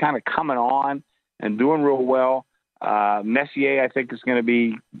really is kind of coming on and doing real well. Messier, I think, is going to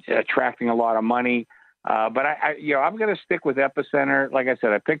be attracting a lot of money. But I'm going to stick with Epicenter. Like I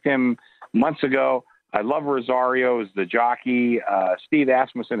said, I picked him months ago. I love Rosario as the jockey. Steve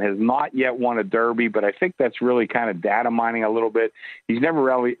Asmussen has not yet won a Derby, but I think that's really kind of data mining a little bit. He's never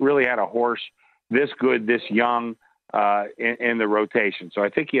really had a horse this good, this young in the rotation. So I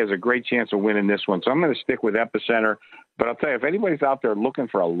think he has a great chance of winning this one. So I'm going to stick with Epicenter. But I'll tell you, if anybody's out there looking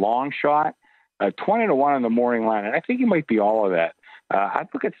for a long shot, 20-1 on the morning line, and I think he might be all of that. I'd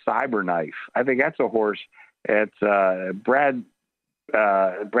look at Cyberknife. I think that's a horse. It's Brad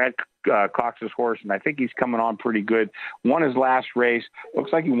Cox's horse, and I think he's coming on pretty good. Won his last race.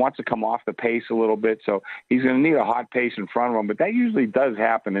 Looks like he wants to come off the pace a little bit, so he's going to need a hot pace in front of him. But that usually does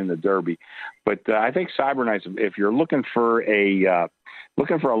happen in the Derby. But I think Cyberknife, if you're looking for a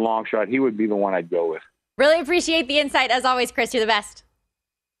long shot, he would be the one I'd go with. Really appreciate the insight as always, Chris. You're the best.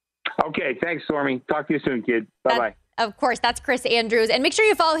 Okay, thanks, Stormy. Talk to you soon, kid. Bye-bye. Of course, that's Chris Andrews. And make sure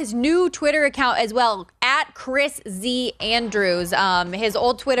you follow his new Twitter account as well, at Chris Z. Andrews. His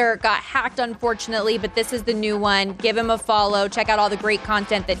old Twitter got hacked, unfortunately, but this is the new one. Give him a follow. Check out all the great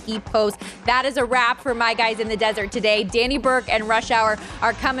content that he posts. That is a wrap for My Guys in the Desert today. Danny Burke and Rush Hour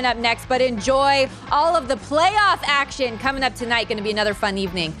are coming up next, but enjoy all of the playoff action coming up tonight. Going to be another fun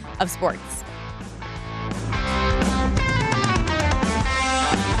evening of sports.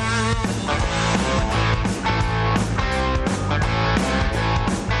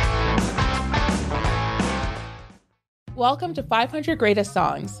 Welcome to 500 Greatest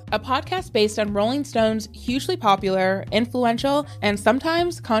Songs, a podcast based on Rolling Stone's hugely popular, influential, and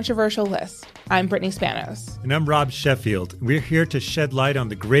sometimes controversial list. I'm Brittany Spanos. And I'm Rob Sheffield. We're here to shed light on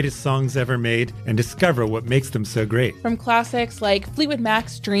the greatest songs ever made and discover what makes them so great. From classics like Fleetwood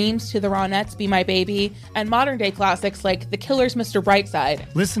Mac's Dreams to the Ronettes' Be My Baby, and modern-day classics like The Killers' Mr.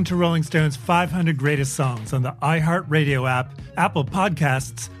 Brightside. Listen to Rolling Stone's 500 Greatest Songs on the iHeartRadio app, Apple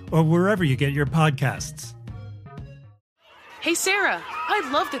Podcasts, or wherever you get your podcasts. Hey, Sarah,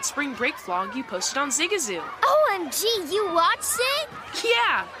 I love that spring break vlog you posted on Zigazoo. OMG, you watched it?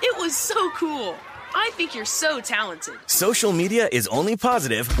 Yeah, it was so cool. I think you're so talented. Social media is only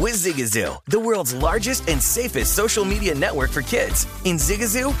positive with Zigazoo, the world's largest and safest social media network for kids. In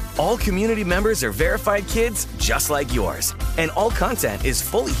Zigazoo, all community members are verified kids just like yours, and all content is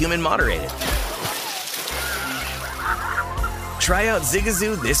fully human moderated. Try out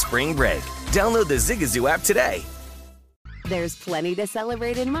Zigazoo this spring break. Download the Zigazoo app today. There's plenty to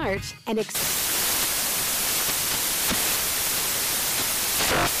celebrate in March and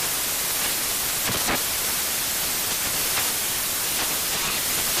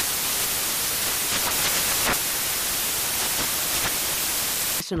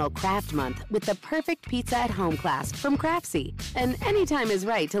National Craft Month with the perfect pizza at home class from Craftsy. And anytime is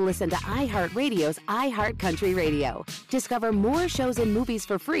right to listen to iHeartRadio's iHeart Country Radio. Discover more shows and movies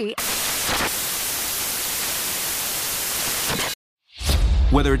for free.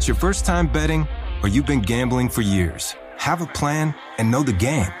 Whether it's your first time betting or you've been gambling for years, have a plan and know the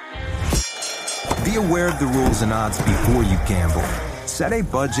game. Be aware of the rules and odds before you gamble. Set a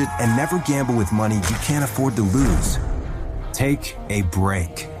budget and never gamble with money you can't afford to lose. Take a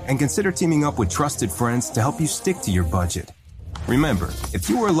break and consider teaming up with trusted friends to help you stick to your budget. Remember, if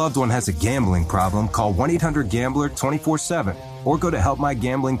you or a loved one has a gambling problem, call 1-800-GAMBLER 24/7 or go to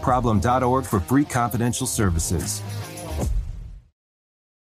helpmygamblingproblem.org for free confidential services.